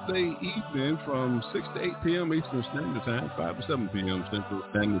Tuesday evening from 6 to 8 p.m. Eastern Standard Time, 5 to 7 p.m. Central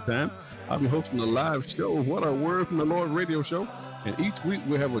Standard Time. I'll be hosting a live show, What a Word from the Lord radio show. And each week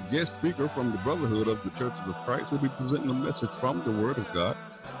we'll have a guest speaker from the Brotherhood of the Churches of Christ who'll be presenting a message from the Word of God.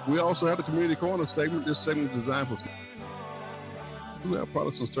 We also have the Community Corner segment. This segment is designed for we have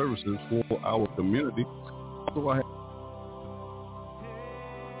products and services for our community. So I have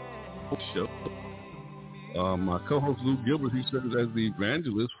show. My co-host Lou Gilbert, he serves as the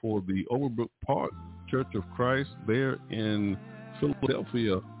evangelist for the Overbrook Park Church of Christ there in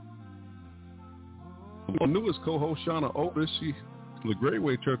Philadelphia. My newest co-host, Shauna Otis, she's the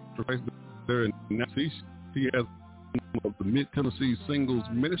Greatway Church of Christ there in Nancy. She has of the Mid-Tennessee Singles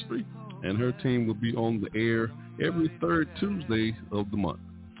Ministry, and her team will be on the air every third Tuesday of the month.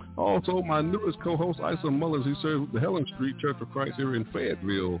 Also, my newest co-host, Isom Mullins, he serves the Helen Street Church of Christ here in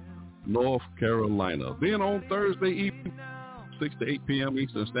Fayetteville, North Carolina. Then on Thursday evening, 6 to 8 p.m.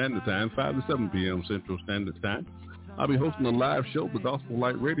 Eastern Standard Time, 5 to 7 p.m. Central Standard Time, I'll be hosting a live show, the Gospel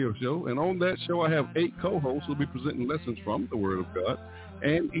Light Radio Show. And on that show, I have 8 co-hosts who will be presenting lessons from the Word of God.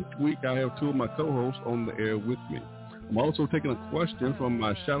 And each week, I have 2 of my co-hosts on the air with me. I'm also taking a question from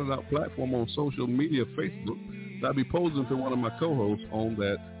my shout-out platform on social media, Facebook, that I'll be posing to one of my co-hosts on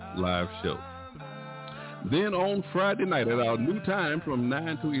that live show. Then on Friday night at our new time from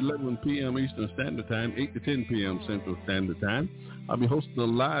 9 to 11 p.m. Eastern Standard Time, 8 to 10 p.m. Central Standard Time, I'll be hosting a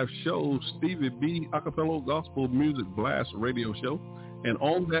live show, Stevie B Acapella Gospel Music Blast Radio Show. And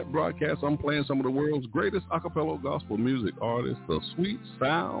on that broadcast, I'm playing some of the world's greatest acapella gospel music artists, the sweet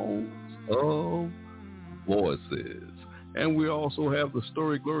sounds of voices. And we also have the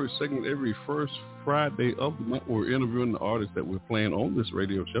Story Glory segment every first Friday of the month. We're interviewing the artists that we're playing on this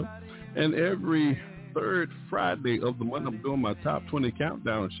radio show. And every third Friday of the month, I'm doing my Top 20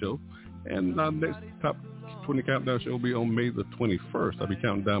 Countdown show. And our next Top 20 Countdown show will be on May the 21st. I'll be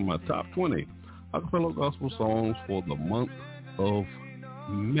counting down my top 20 acapella gospel songs for the month of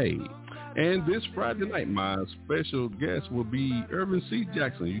May. And this Friday night, my special guest will be Ervin C.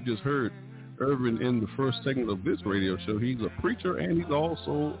 Jackson. You just heard Ervin in the first segment of this radio show. He's a preacher, and he's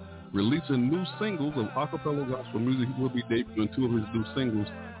also releasing new singles of acapella gospel music. He will be debuting 2 of his new singles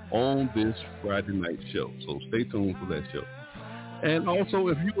on this Friday night show. So stay tuned for that show. And also,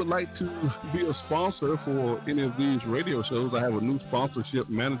 if you would like to be a sponsor for any of these radio shows, I have a new sponsorship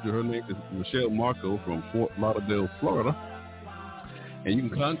manager. Her name is Michelle Marco from Fort Lauderdale, Florida. And you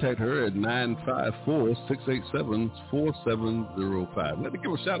can contact her at 954-687-4705. Let me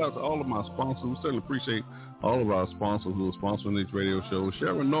give a shout out to all of my sponsors. We certainly appreciate all of our sponsors who are sponsoring these radio shows.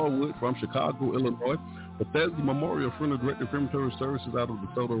 Sharon Norwood from Chicago, Illinois. Bethesda Memorial Funeral Director of Crematory Services out of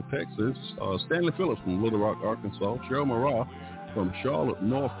DeSoto, Texas. Stanley Phillips from Little Rock, Arkansas. Cheryl Marah from Charlotte,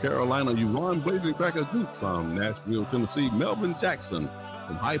 North Carolina, Yvonne Blazing Cracker Duke from Nashville, Tennessee, Melvin Jackson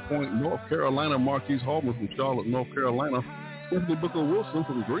from High Point, North Carolina, Marquise Hallman from Charlotte, North Carolina, Stephanie Booker Wilson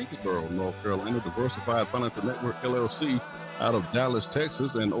from Greensboro, North Carolina, Diversified Financial Network, LLC, out of Dallas,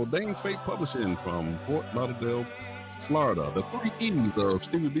 Texas, and Ordained Faith Publishing from Fort Lauderdale, Florida. The 3 E's of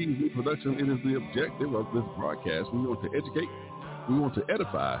Stevie B's new production. It is the objective of this broadcast. We want to educate, we want to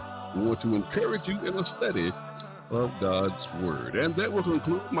edify, we want to encourage you in a study of God's Word. And that will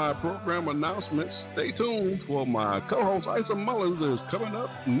conclude my program announcements. Stay tuned for my co-host Isom Mullins is coming up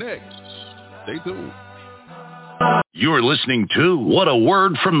next. Stay tuned. You're listening to What a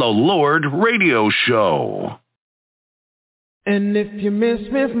Word from the Lord radio show. And if you miss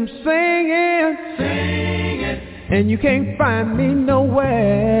me from singing, and you can't find me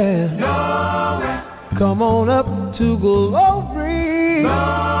nowhere, come on up to glory.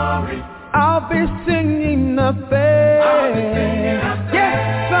 I'll be singing up there.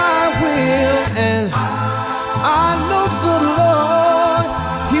 Yes, I will. And I know the Lord,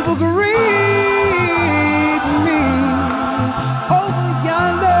 He will greet me over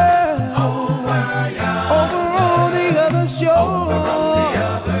yonder, over on the other shore,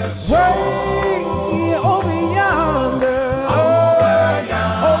 way over yonder,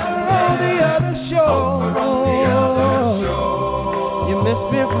 over on the other shore. You miss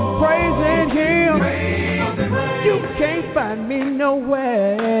me from praising Him. You can't find me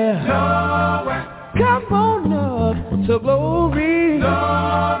nowhere. Come on up to glory.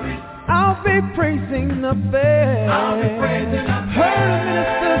 I'll be praising up there. Heard a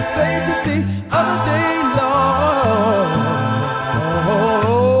minister say to the other day, Lord,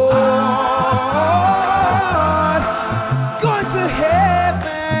 going to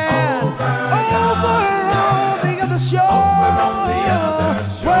heaven, over on the other shore,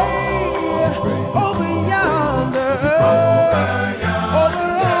 way over yonder,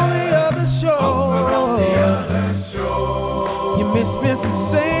 over on the other shore. You miss me from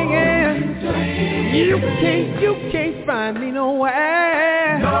singing. You can't find me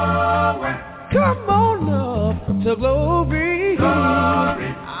nowhere. Come on up to glory.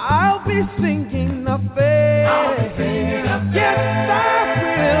 I'll be singing up there. Yes, I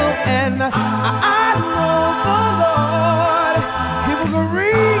will. And I know the Lord, He will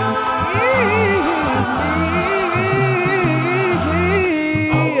greet me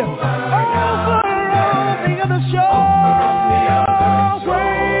over on the other shore, way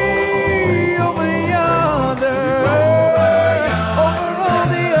over yonder, over on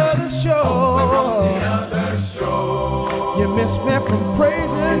the other shore. You miss me from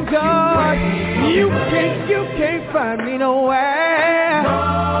praising God. You can't find me nowhere.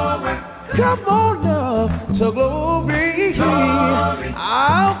 Come on up to glory.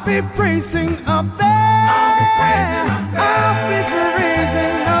 I'll be praising up there. I'll be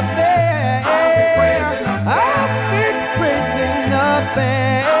praising up there. I'll be praising up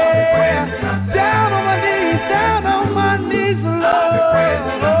there. Down on my knees, Lord.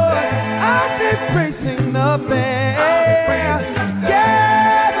 I'll be praising up there.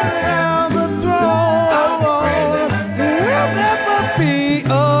 Gather around the throne. We'll never be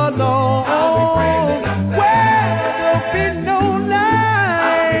alone. Where there'll be no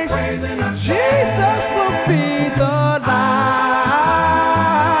night, Jesus will be the light.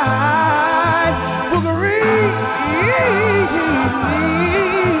 Will greet me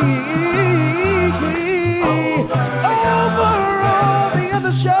over on the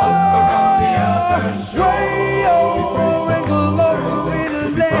other shore, way over in glory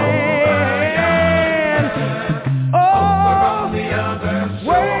land. Oh,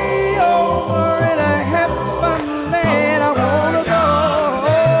 way over in a heaven land. I wanna go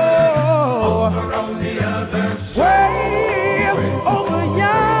way over yonder, way over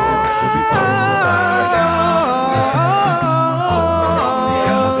yonder.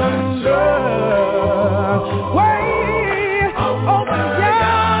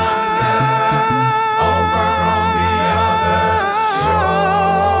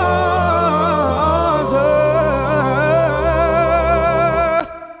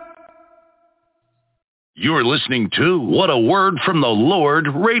 You're listening to What a Word from the Lord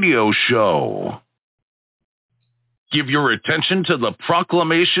radio show. Give your attention to the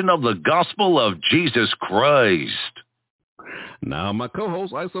proclamation of the gospel of Jesus Christ. Now my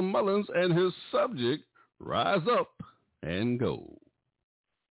co-host Isom Mullins and his subject, Rise Up and Go.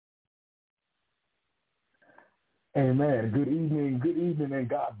 Amen. Good evening, and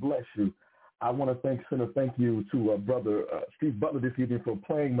God bless you. I want to thank you to Brother Steve Butler this evening for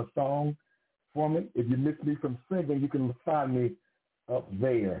playing my song for me. If you missed me from singing, you can find me up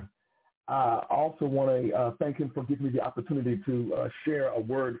there. I also want to thank him for giving me the opportunity to share a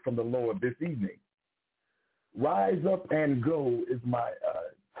word from the Lord this evening. Rise Up and Go is my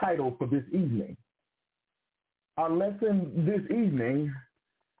title for this evening. Our lesson this evening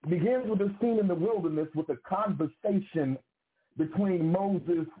begins with a scene in the wilderness with a conversation between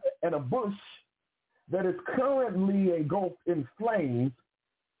Moses and a bush that is currently engulfed in flames,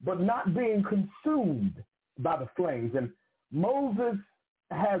 but not being consumed by the flames. And Moses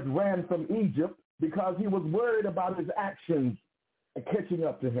has ran from Egypt because he was worried about his actions catching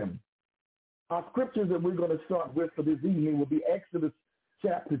up to him. Our scriptures that we're going to start with for this evening will be Exodus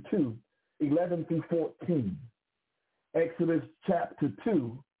chapter 2, 11 through 14. Exodus chapter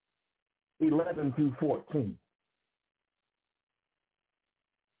 2, 11 through 14.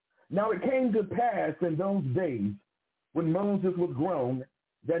 Now it came to pass in those days when Moses was grown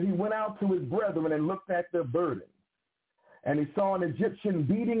that he went out to his brethren and looked at their burdens. And he saw an Egyptian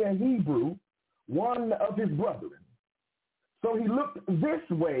beating a Hebrew, one of his brethren. So he looked this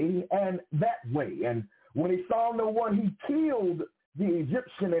way and that way. And when he saw no one, he killed the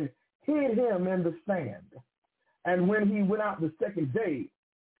Egyptian and hid him in the sand. And when he went out the second day,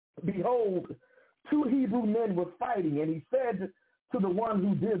 behold, 2 Hebrew men were fighting. And he said to the one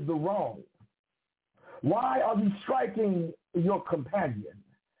who did the wrong, why are you striking your companion?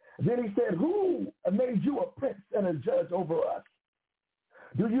 Then he said, who made you a prince and a judge over us?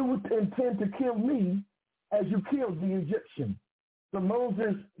 Do you intend to kill me as you killed the Egyptian? So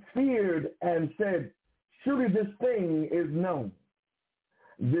Moses feared and said, surely this thing is known.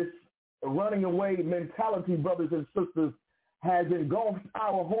 This running away mentality, brothers and sisters, has engulfed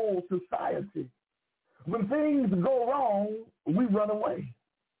our whole society. When things go wrong, we run away.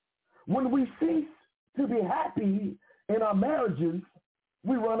 When we cease to be happy in our marriages,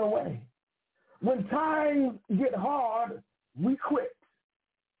 we run away. When times get hard, we quit.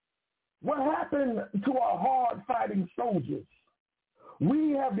 What happened to our hard-fighting soldiers?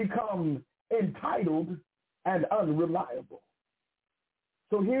 We have become entitled and unreliable.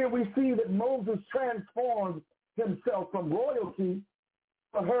 So here we see that Moses transforms himself from royalty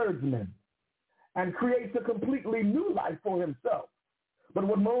to herdsman and creates a completely new life for himself. But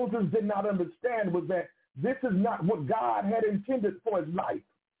what Moses did not understand was that this is not what God had intended for his life.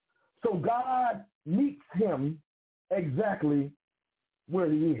 So God meets him exactly where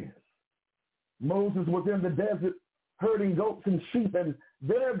he is. Moses was in the desert herding goats and sheep, and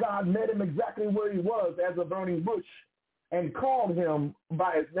there God met him exactly where he was as a burning bush and called him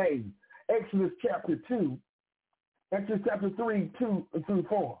by his name. Exodus chapter 3, 2 through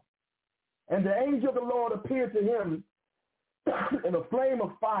 4. And the angel of the Lord appeared to him in a flame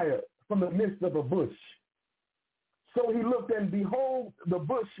of fire from the midst of a bush. So he looked, and behold, the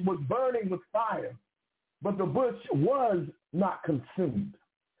bush was burning with fire, but the bush was not consumed.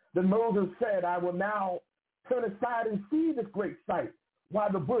 Then Moses said, I will now turn aside and see this great sight, why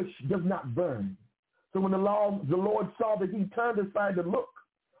the bush does not burn. So when the Lord saw that he turned aside to look,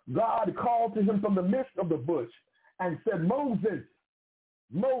 God called to him from the midst of the bush and said, Moses,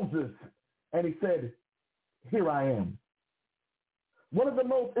 Moses. And he said, here I am. One of the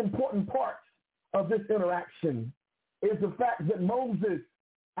most important parts of this interaction is the fact that Moses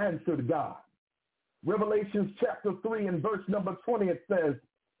answered God. Revelation chapter 3 and verse number 20, it says,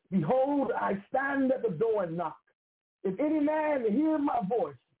 behold, I stand at the door and knock. If any man hear my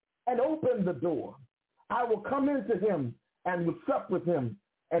voice and open the door, I will come into him and will sup with him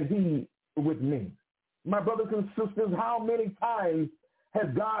and he with me. My brothers and sisters, how many times has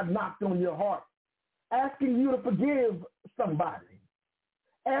God knocked on your heart, asking you to forgive somebody,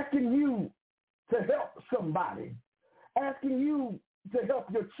 asking you to help somebody, asking you to help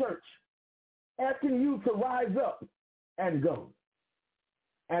your church, asking you to rise up and go.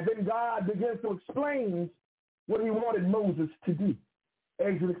 And then God begins to explain what he wanted Moses to do.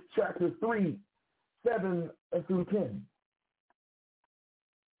 Exodus chapter 3, 7 through 10.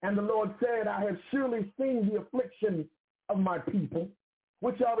 And the Lord said, I have surely seen the affliction of my people,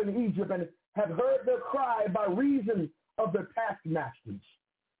 which are in Egypt, and have heard their cry by reason of their taskmasters.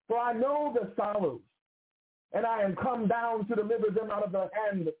 For I know their sorrows, and I am come down to deliver them out of the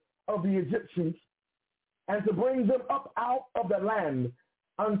hand of the Egyptians, and to bring them up out of the land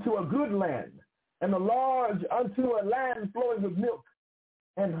unto a good land, and a large unto a land flowing with milk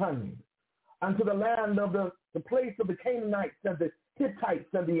and honey, unto the land of the place of the Canaanites and the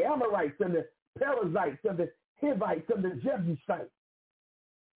Hittites and the Amorites and the Perizzites and the Hivites and the Jebusites.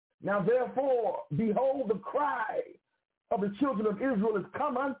 Now therefore, behold, the cry of the children of Israel is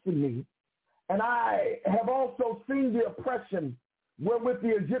come unto me, and I have also seen the oppression wherewith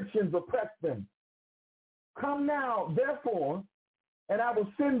the Egyptians oppressed them. Come now, therefore, and I will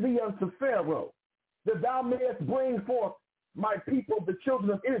send thee unto Pharaoh, that thou mayest bring forth my people, the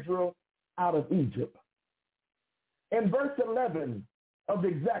children of Israel, out of Egypt. In verse 11 of the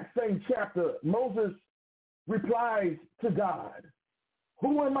exact same chapter, Moses replies to God,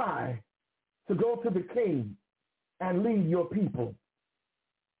 who am I to go to the king and lead your people?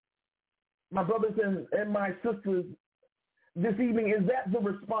 My brothers and my sisters, this evening, is that the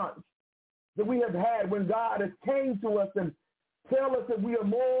response that we have had when God has came to us and tell us that we are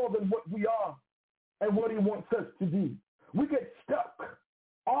more than what we are and what he wants us to do? We get stuck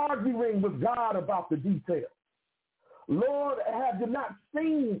arguing with God about the details. Lord, have you not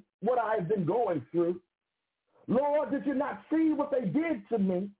seen what I've been going through? Lord, did you not see what they did to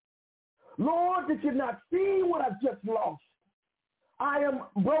me? Lord, did you not see what I've just lost? I am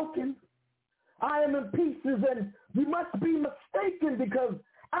broken. I am in pieces, and you must be mistaken because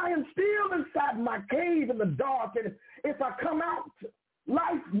I am still inside my cave in the dark, and if I come out,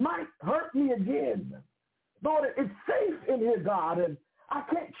 life might hurt me again. Lord, it's safe in here, God, and I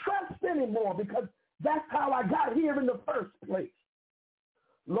can't trust anymore because that's how I got here in the first place.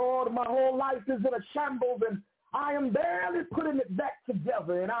 Lord, my whole life is in a shambles, and I am barely putting it back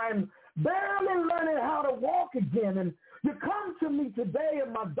together, and I am barely learning how to walk again. And you come to me today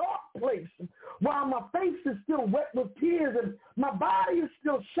in my dark place while my face is still wet with tears and my body is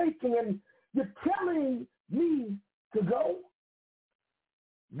still shaking, and you're telling me to go?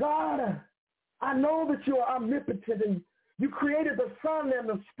 God, I know that you are omnipotent, and you created the sun and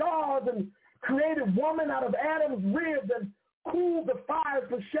the stars and created woman out of Adam's ribs and cooled the fire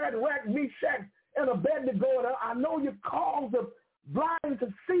for Shadrach, Meshach, and Abednego. And I know you caused the blind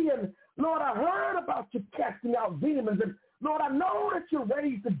to see. And Lord, I heard about you casting out demons. And Lord, I know that you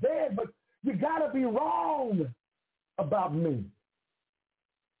raised the dead, but you got to be wrong about me.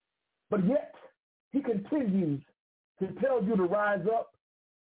 But yet, he continues to tell you to rise up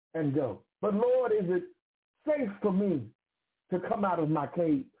and go. But Lord, is it safe for me to come out of my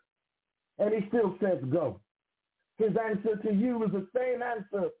cave? And he still says go. His answer to you is the same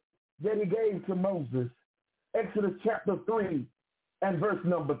answer that he gave to Moses. Exodus chapter 3 and verse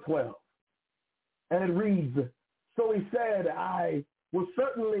number 12. And it reads, so he said, I will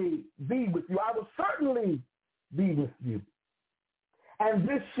certainly be with you. I will certainly be with you. And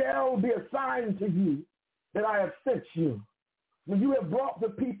this shall be a sign to you that I have sent you. When you have brought the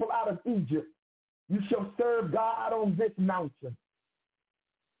people out of Egypt, you shall serve God on this mountain.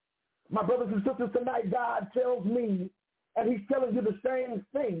 My brothers and sisters, tonight God tells me, and he's telling you the same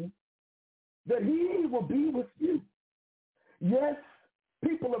thing, that he will be with you. Yes,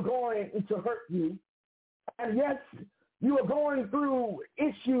 people are going to hurt you. And yes, you are going through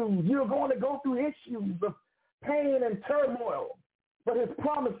issues. You're going to go through issues of pain and turmoil. But his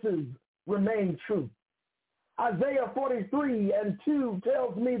promises remain true. Isaiah 43:2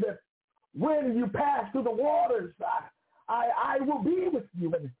 tells me that when you pass through the waters, I will be with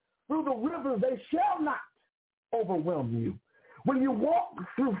you. And through the rivers, they shall not overwhelm you. When you walk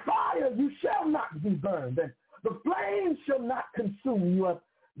through fire, you shall not be burned, and the flames shall not consume you.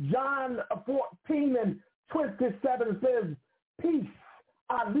 John 14:27 says, peace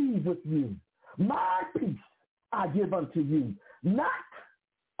I leave with you. My peace I give unto you. Not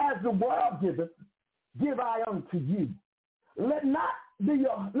as the world giveth, give I unto you. Let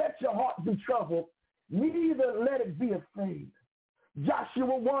your heart be troubled, neither let it be afraid.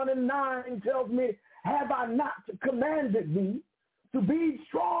 Joshua 1:9 tells me, have I not commanded thee to be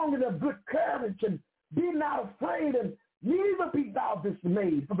strong and of good courage, and be not afraid, and neither be thou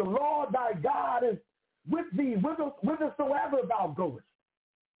dismayed, for the Lord thy God is with thee, whithersoever thou goest.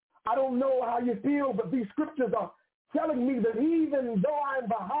 I don't know how you feel, but these scriptures are telling me that even though I'm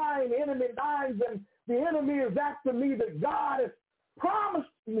behind enemy lines and the enemy is after me, that God has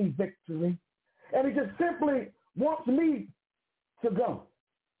promised me victory, and he just simply wants me to go.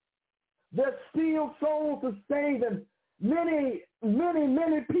 There's still souls to save, and many, many,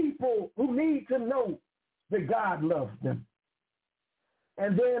 many people who need to know that God loves them.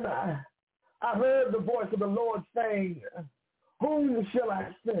 And then I heard the voice of the Lord saying, whom shall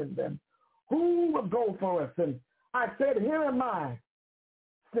I send, and who will go for us? And I said, here am I,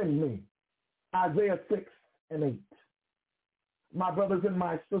 send me. Isaiah 6:8. My brothers and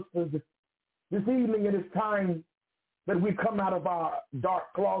my sisters, this evening it is time that we come out of our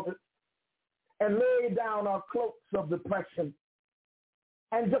dark closets and lay down our cloaks of depression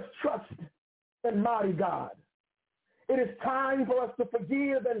and just trust in mighty God. It is time for us to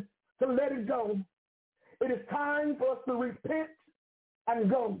forgive and to let it go. It is time for us to repent and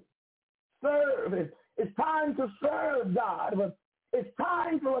go. Serve. It's time to serve God. But it's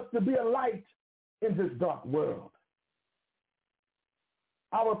time for us to be a light in this dark world.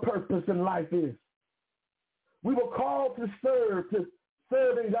 our purpose in life is. We were called to serve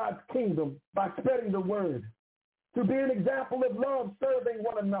in God's kingdom by spreading the word, to be an example of love, serving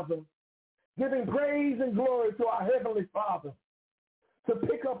one another, giving praise and glory to our Heavenly Father, to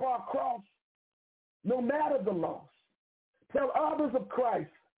pick up our cross no matter the loss, tell others of Christ,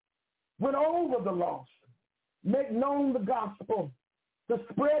 win over the lost, make known the gospel, to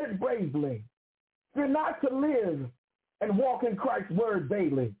spread it bravely, fear not to live and walk in Christ's word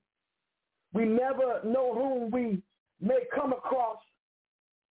daily. We never know whom we may come across.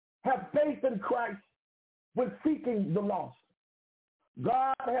 Have faith in Christ when seeking the lost.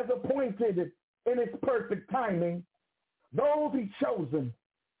 God has appointed in his perfect timing those he chosen.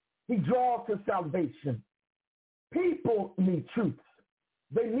 He draws to salvation. People need truths.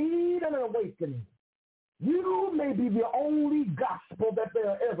 They need an awakening. You may be the only gospel that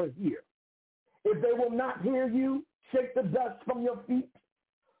they'll ever hear. If they will not hear you, shake the dust from your feet.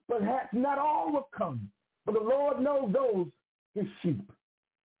 Perhaps not all will come, but the Lord knows those, his sheep.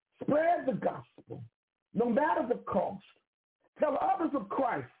 Spread the gospel, no matter the cost. Tell others of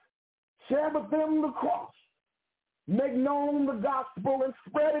Christ. Share with them the cross. Make known the gospel and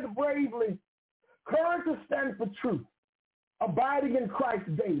spread it bravely. Courage to stand for truth, abiding in Christ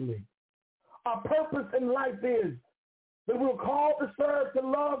daily. Our purpose in life is that we're called to serve, to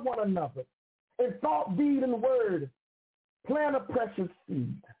love one another in thought, deed, and word. Plant a precious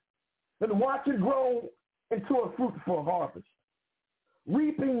seed, then watch it grow into a fruitful harvest,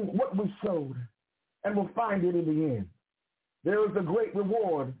 reaping what we sowed, and we'll find it in the end. There is a great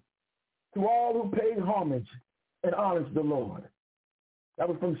reward to all who pay homage and honors the Lord. That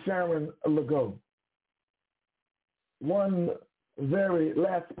was from Sharon Legault. One very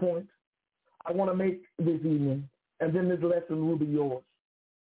last point I want to make this evening, and then this lesson will be yours.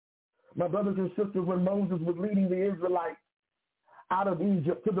 My brothers and sisters, when Moses was leading the Israelites out of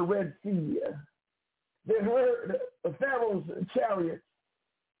Egypt to the Red Sea, they heard Pharaoh's chariots.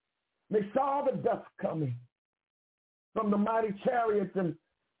 They saw the dust coming from the mighty chariots, and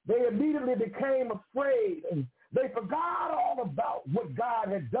they immediately became afraid, and they forgot all about what God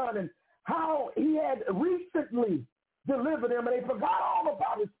had done and how he had recently delivered them, and they forgot all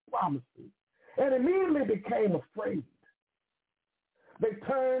about his promises and immediately became afraid. They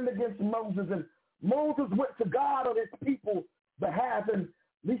turned against Moses, and Moses went to God on his people's behalf, and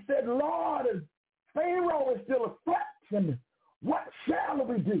he said, Lord, Pharaoh is still a threat, and what shall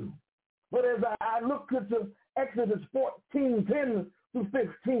we do? But as I look into Exodus 14, 10 through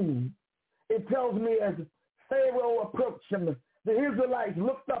 15, it tells me as Pharaoh approached him, the Israelites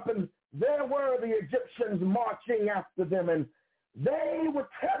looked up, and there were the Egyptians marching after them, and they were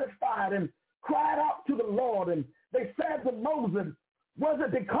terrified and cried out to the Lord, and they said to Moses, was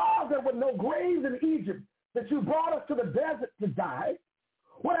it because there were no graves in Egypt that you brought us to the desert to die?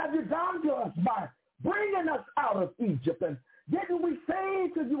 What have you done to us by bringing us out of Egypt? And didn't we say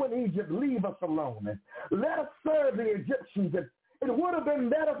to you in Egypt, leave us alone and let us serve the Egyptians? And it would have been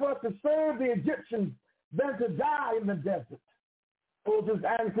better for us to serve the Egyptians than to die in the desert. Moses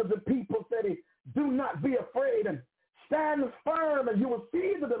answered the people, said, do not be afraid and stand firm, and you will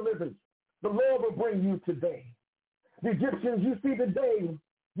see the deliverance the Lord will bring you today. The Egyptians you see today,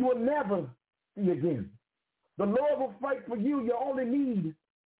 you will never see again. The Lord will fight for you. You only need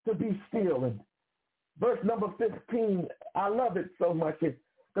to be still. And verse number 15, I love it so much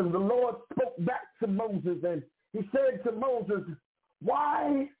because the Lord spoke back to Moses, and he said to Moses,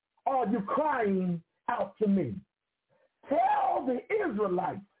 why are you crying out to me? Tell the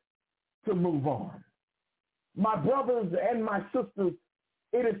Israelites to move on. My brothers and my sisters,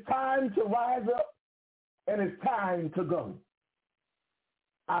 it is time to rise up, and it's time to go.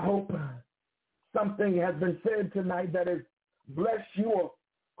 I hope something has been said tonight that has blessed you or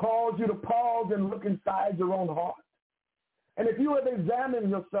caused you to pause and look inside your own heart. And if you have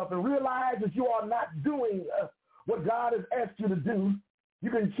examined yourself and realized that you are not doing what God has asked you to do, you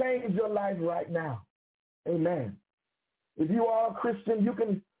can change your life right now. Amen. If you are a Christian, you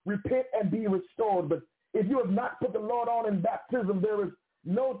can repent and be restored. But if you have not put the Lord on in baptism, there is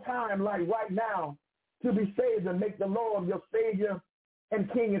no time like right now to be saved and make the Lord your Savior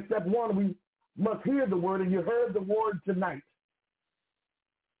and King, except one, we must hear the word, and you heard the word tonight.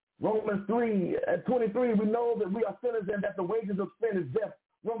 Romans 3:23, we know that we are sinners and that the wages of sin is death.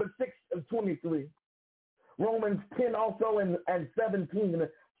 Romans 6:23. Romans 10 also and 17.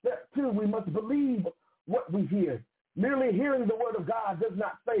 Step 2, we must believe what we hear. Merely hearing the word of God does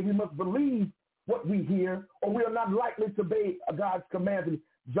not save. We must believe what we hear, or we are not likely to obey God's commands. In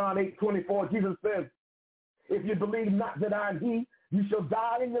John 8:24, Jesus says, if you believe not that I am he, you shall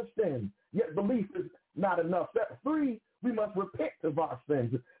die in your sin. Yet belief is not enough. Step 3, we must repent of our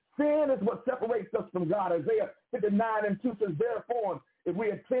sins. Sin is what separates us from God. Isaiah 59:2 says, therefore, if we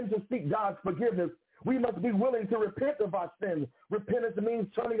intend to seek God's forgiveness, we must be willing to repent of our sins. Repentance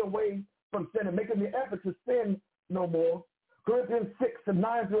means turning away from sin and making the effort to sin no more. Corinthians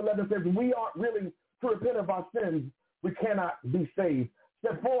 6:9-11 says, we aren't willing to repent of our sins, we cannot be saved.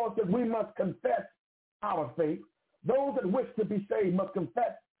 Step 4 says we must confess our faith. Those that wish to be saved must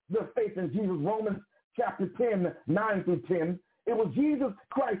confess their faith in Jesus. Romans chapter 10:9-10. It was Jesus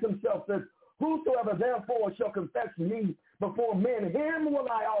Christ himself says, whosoever therefore shall confess me before men, him will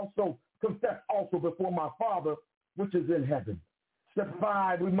I also confess also before my Father which is in heaven. Step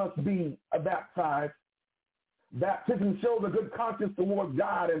 5, we must be baptized. Baptism shows a good conscience towards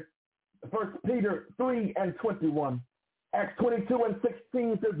God. And 1 Peter 3:21. Acts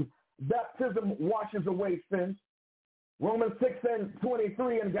 22:16 says baptism washes away sins. Romans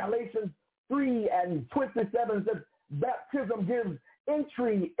 6:23 and Galatians 3:27 says baptism gives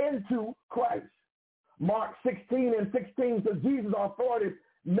entry into Christ. Mark 16:16 says Jesus' authority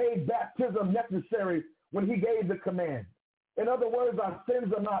made baptism necessary when he gave the command. In other words, our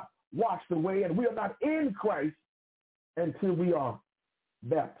sins are not washed away and we are not in Christ until we are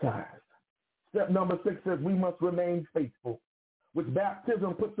baptized. Step number 6 says we must remain faithful, which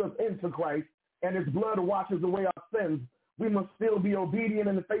baptism puts us into Christ and his blood washes away our sins. We must still be obedient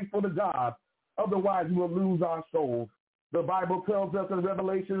and faithful to God. Otherwise, we will lose our souls. The Bible tells us in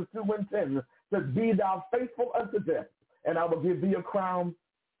Revelation 2:10 that be thou faithful unto death, and I will give thee a crown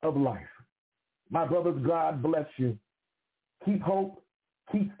of life. My brothers, God bless you. Keep hope,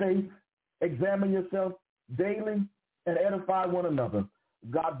 keep faith, examine yourself daily, and edify one another.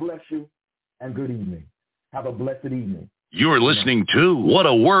 God bless you, and good evening. Have a blessed evening. You're listening to What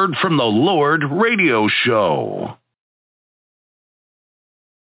a Word from the Lord radio show.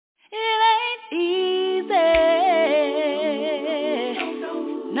 It ain't easy,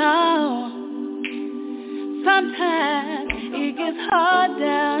 no. Sometimes it gets hard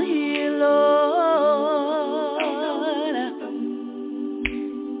down here, Lord.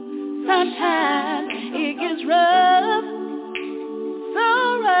 Sometimes it gets rough, so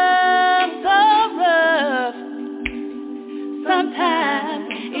rough, so rough. Sometimes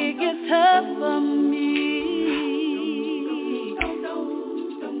it gets tough for me.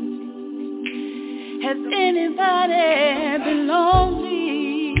 Has anybody been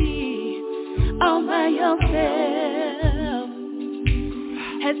lonely all by yourself?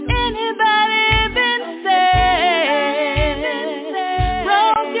 Has anybody been sad,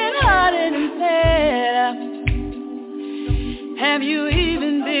 broken hearted and sad? Have you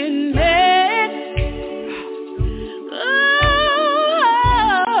even been mad?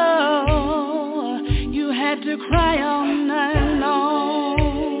 Oh, you had to cry all night long.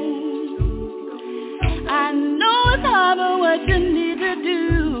 I know it's hard, but what you need to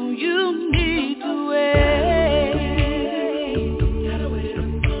do, you need to wait.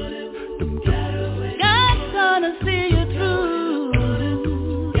 God's gonna see you through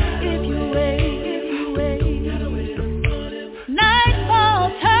if you wait. Nightfall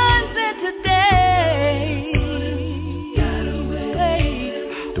turns into day.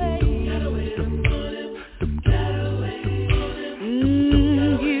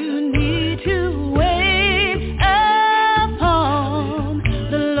 You need to wait upon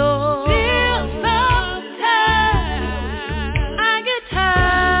the Lord. Still sometimes I get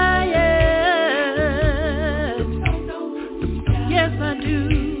tired. Yes, I do.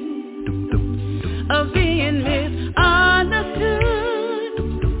 Of being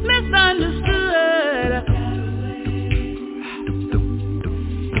misunderstood.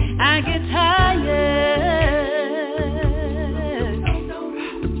 I get tired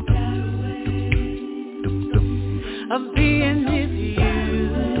of being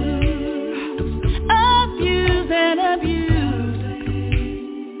misused, abused and abused.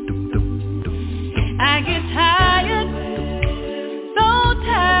 I get tired, so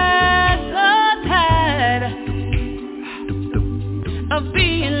tired of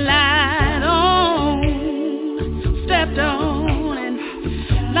being lied on, stepped on and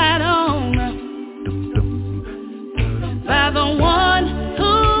lied on.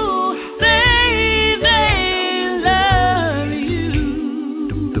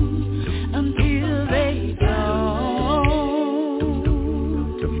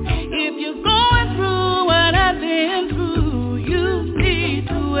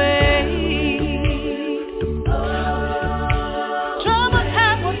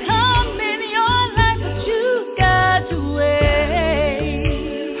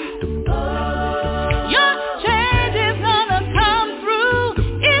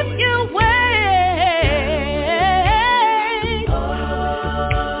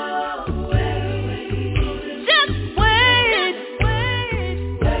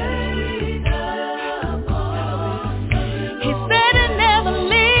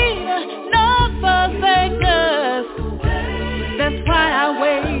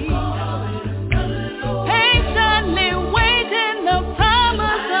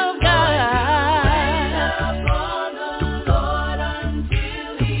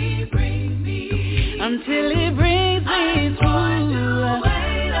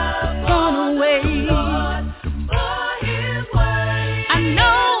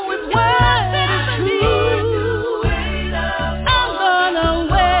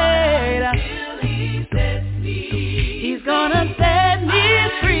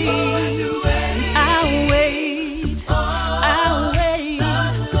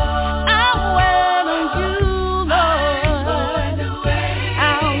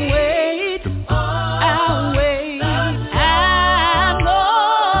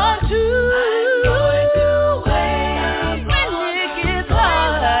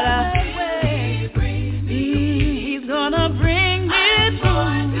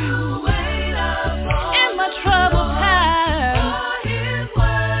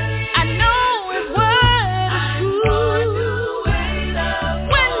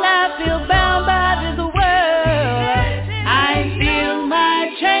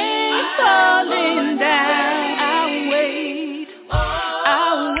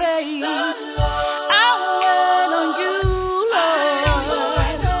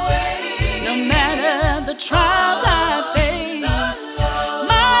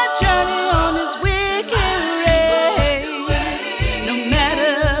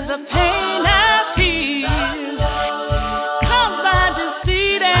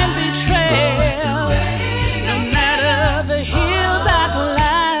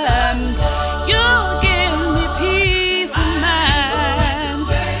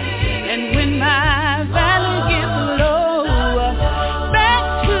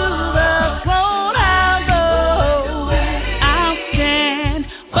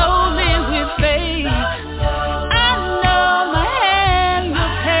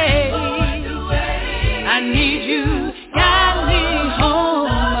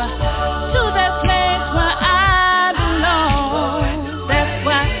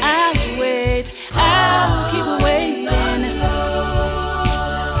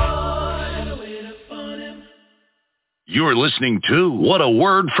 You're listening to What a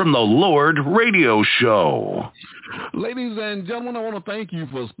Word from the Lord radio show. Ladies and gentlemen, I want to thank you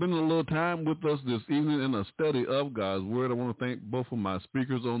for spending a little time with us this evening in a study of God's Word. I want to thank both of my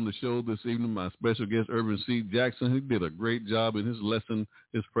speakers on the show this evening, my special guest, Ervin C. Jackson. He did a great job in his lesson,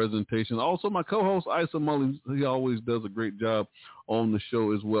 his presentation. Also, my co-host, Isom Mullins, he always does a great job on the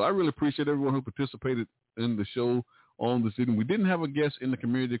show as well. I really appreciate everyone who participated in the show on this evening. We didn't have a guest in the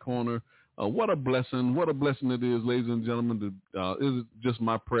community corner. What a blessing it is, ladies and gentlemen. It is just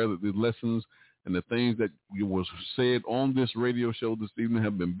my prayer that the lessons and the things that was said on this radio show this evening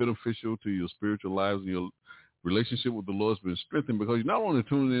have been beneficial to your spiritual lives, and your relationship with the Lord has been strengthened, because you're not only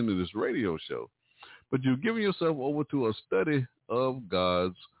tuning into this radio show, but you're giving yourself over to a study of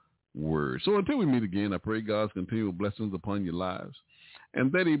God's Word. So until we meet again, I pray God's continual blessings upon your lives,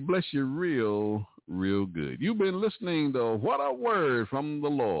 and that He bless you real good. You've been listening to What a Word from the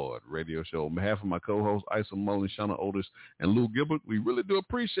Lord radio show. On behalf of my co-hosts, Isom Mullins, Shauna Otis, and Lou Gilbert, we really do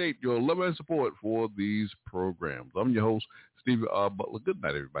appreciate your love and support for these programs. I'm your host, Stevie Butler. Good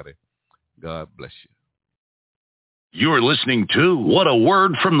night, everybody. God bless you. You're listening to What a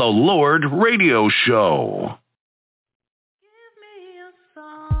Word from the Lord radio show. Give me a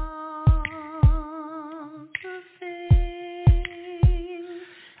song to sing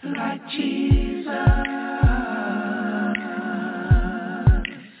like Jesus.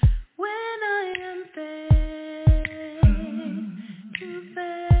 When I am face to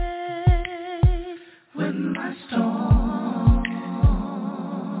face with my storm,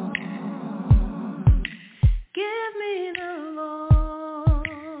 give me the voice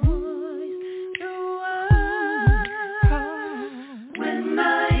to work when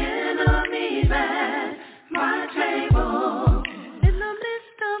my enemies at my table, in the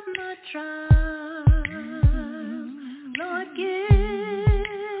midst of my trials. Lord, give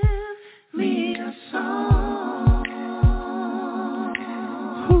me a song.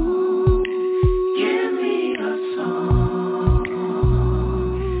 Give me a song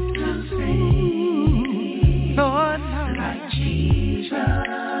to sing, Lord, like Jesus.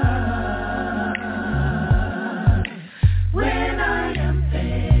 When I am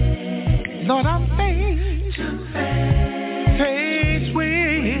faced, Lord, I'm faced to face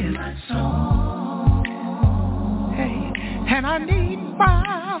with my song. Hey, and I need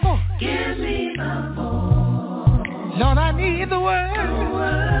my voice. Give me the voice. Lord, I need the word.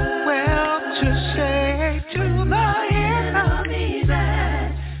 Well, to say to the enemies at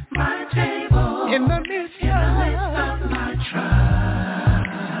my table, in the midst of my trial.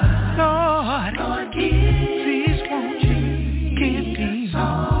 Lord, please won't you give me a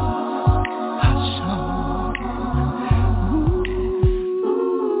song.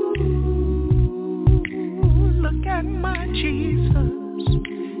 Ooh, look at my Jesus.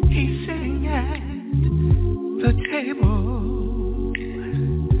 He's sitting at the table,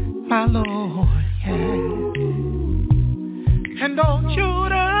 my Lord, yeah. And old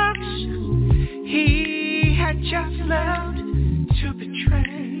Judas, he had just left to betray.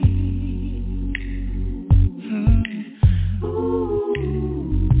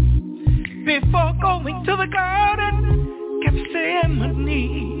 Before going to the garden,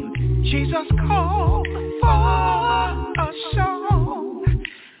 Gethsemane, Jesus called for a song.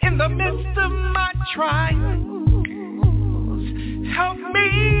 In the midst of my trials, help me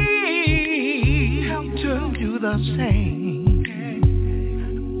to do the same.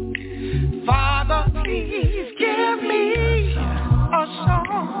 Father, please give me a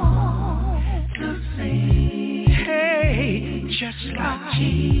song to sing. Hey, just like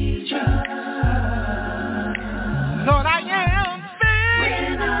Jesus. Lord, I am faced.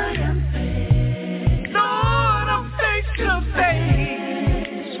 When I am faced, Lord, I'm face to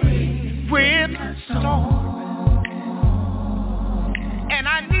face with a storm, and I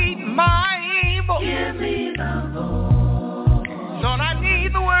need my voice. Give me the voice. Lord, I need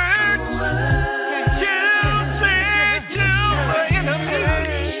the word to say to my enemy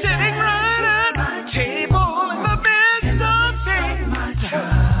sitting right at my table in the midst of my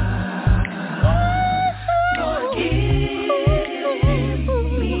trial. Lord, give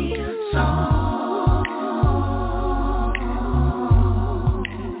me a song.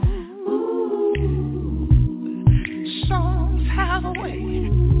 Ooh. Songs have a way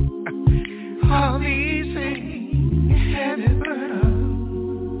of easing heavy burdens.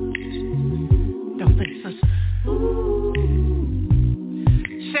 Don't think so.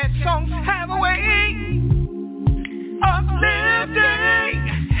 Said songs have a way of lifting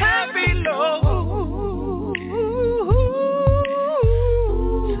heavy loads.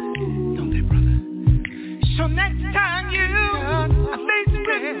 Don't they, brother? So next time you are faced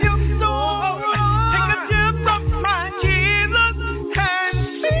with your soul, take a dip from my Jesus.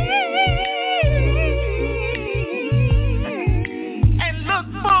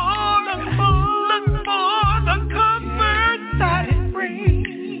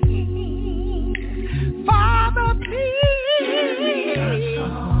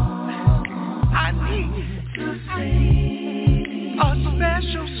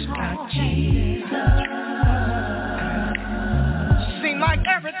 Jesus. Seem like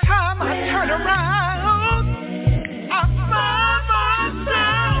every time I turn around, I find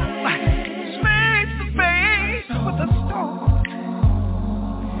myself face to face with a storm.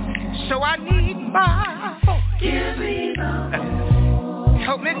 So I need my forgive me,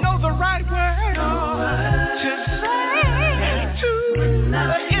 help me know the right word to say to the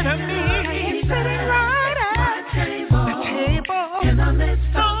enemy sitting right at the table. In the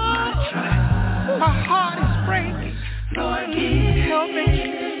midst of my heart is breaking. Help me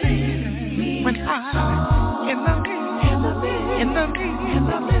when I'm in the middle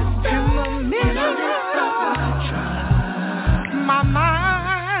my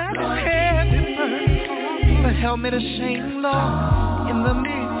mind is heavy burden, but help me to sing, Lord, in the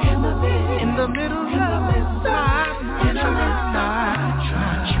middle of my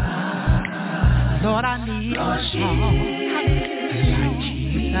Lord, I need a song like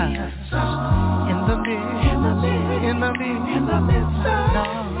Jesus in the midst of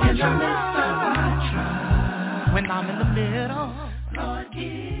when I'm in the middle.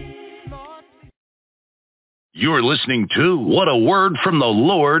 You're listening to What a Word from the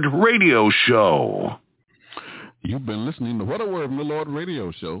Lord radio show. You've been listening to What a Word from the Lord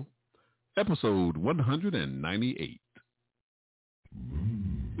radio show, episode 198.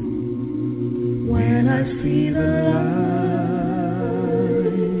 When I see the light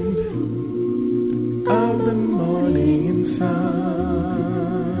of the morning sun,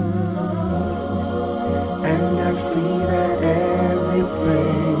 and I see that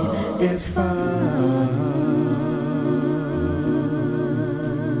everything is fine,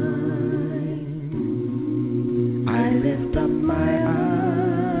 I lift up my eyes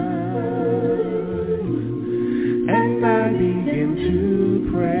and I begin to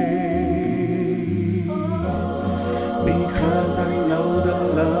pray, because I know the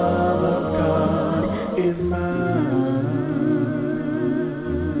love of God is mine.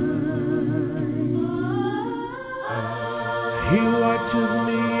 He watches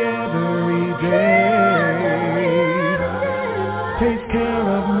me every day, takes care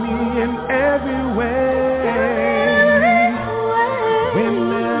of me in every way.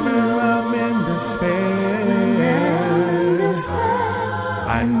 Whenever I'm in despair, I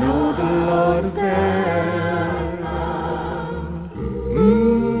know the Lord is there.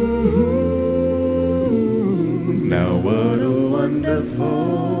 Now what a wonderful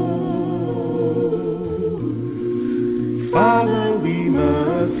Father we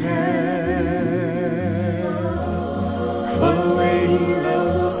must have, for the way He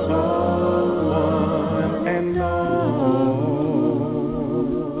loves us all, one and all.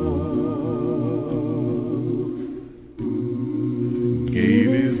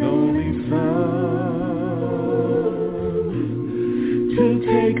 Gave His only Son to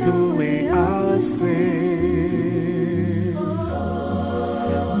take away our sins.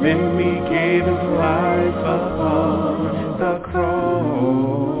 Then He gave His life upon the cross.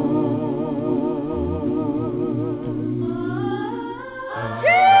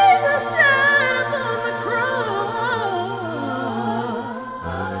 Jesus died on the cross,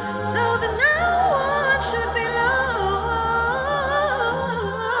 so that no one should be lost.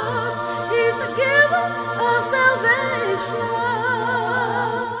 He's the giver of salvation.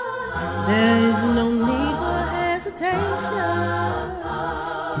 There is no need for hesitation.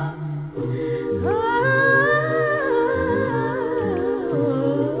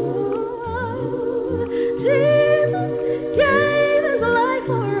 Jesus gave His life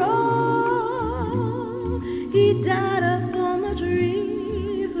for all. He died upon the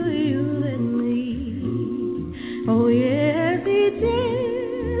tree for you and me. Oh yes, He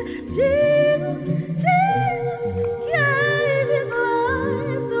did. Jesus gave His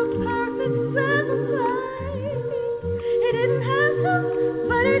life, the perfect sacrifice. He didn't have to,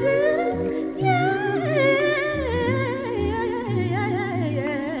 but He did.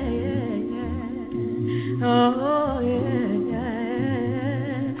 Oh, yeah,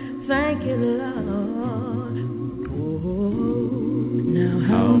 thank you, Lord. Oh, now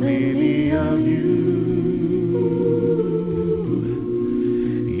how many of you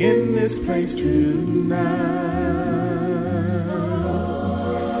in this place tonight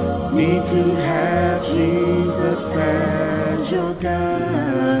need to have Jesus as your guide?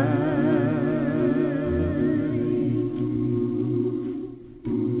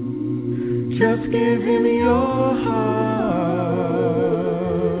 Just give Him your heart,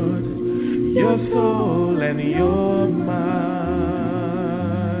 your soul and your mind,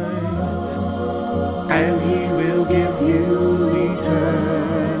 and He will give you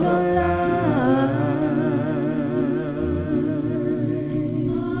eternal life.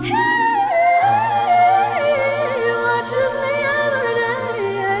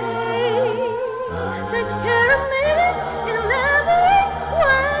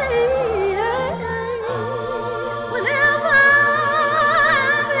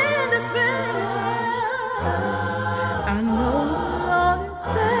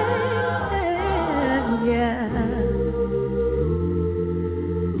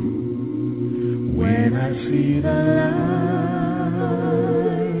 I see the light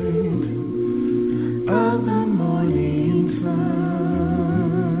of the morning sun,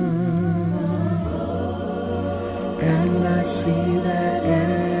 and I see that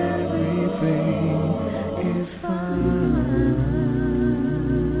everything is fine.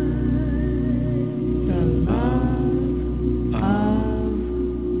 The love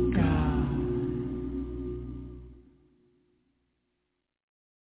of God.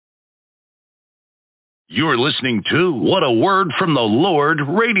 You're listening to What a Word from the Lord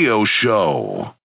radio show.